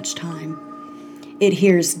hasn't much time. It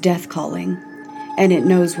hears death calling, and it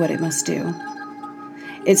knows what it must do.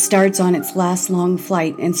 It starts on its last long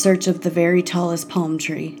flight in search of the very tallest palm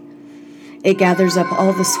tree. It gathers up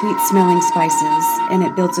all the sweet-smelling spices, and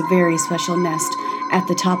it builds a very special nest at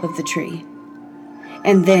the top of the tree.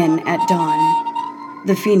 And then, at dawn,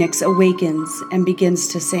 the phoenix awakens and begins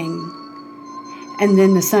to sing. And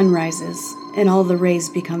then the sun rises, and all the rays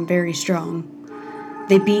become very strong.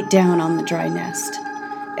 They beat down on the dry nest,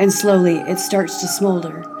 and slowly it starts to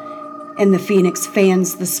smolder, and the phoenix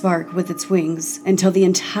fans the spark with its wings until the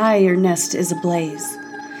entire nest is ablaze,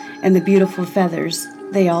 and the beautiful feathers,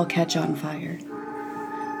 they all catch on fire.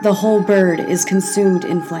 The whole bird is consumed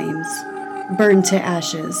in flames, burned to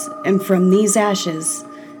ashes, and from these ashes,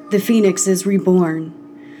 the phoenix is reborn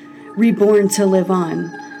to live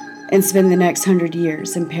on and spend the next 100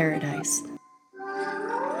 years in paradise.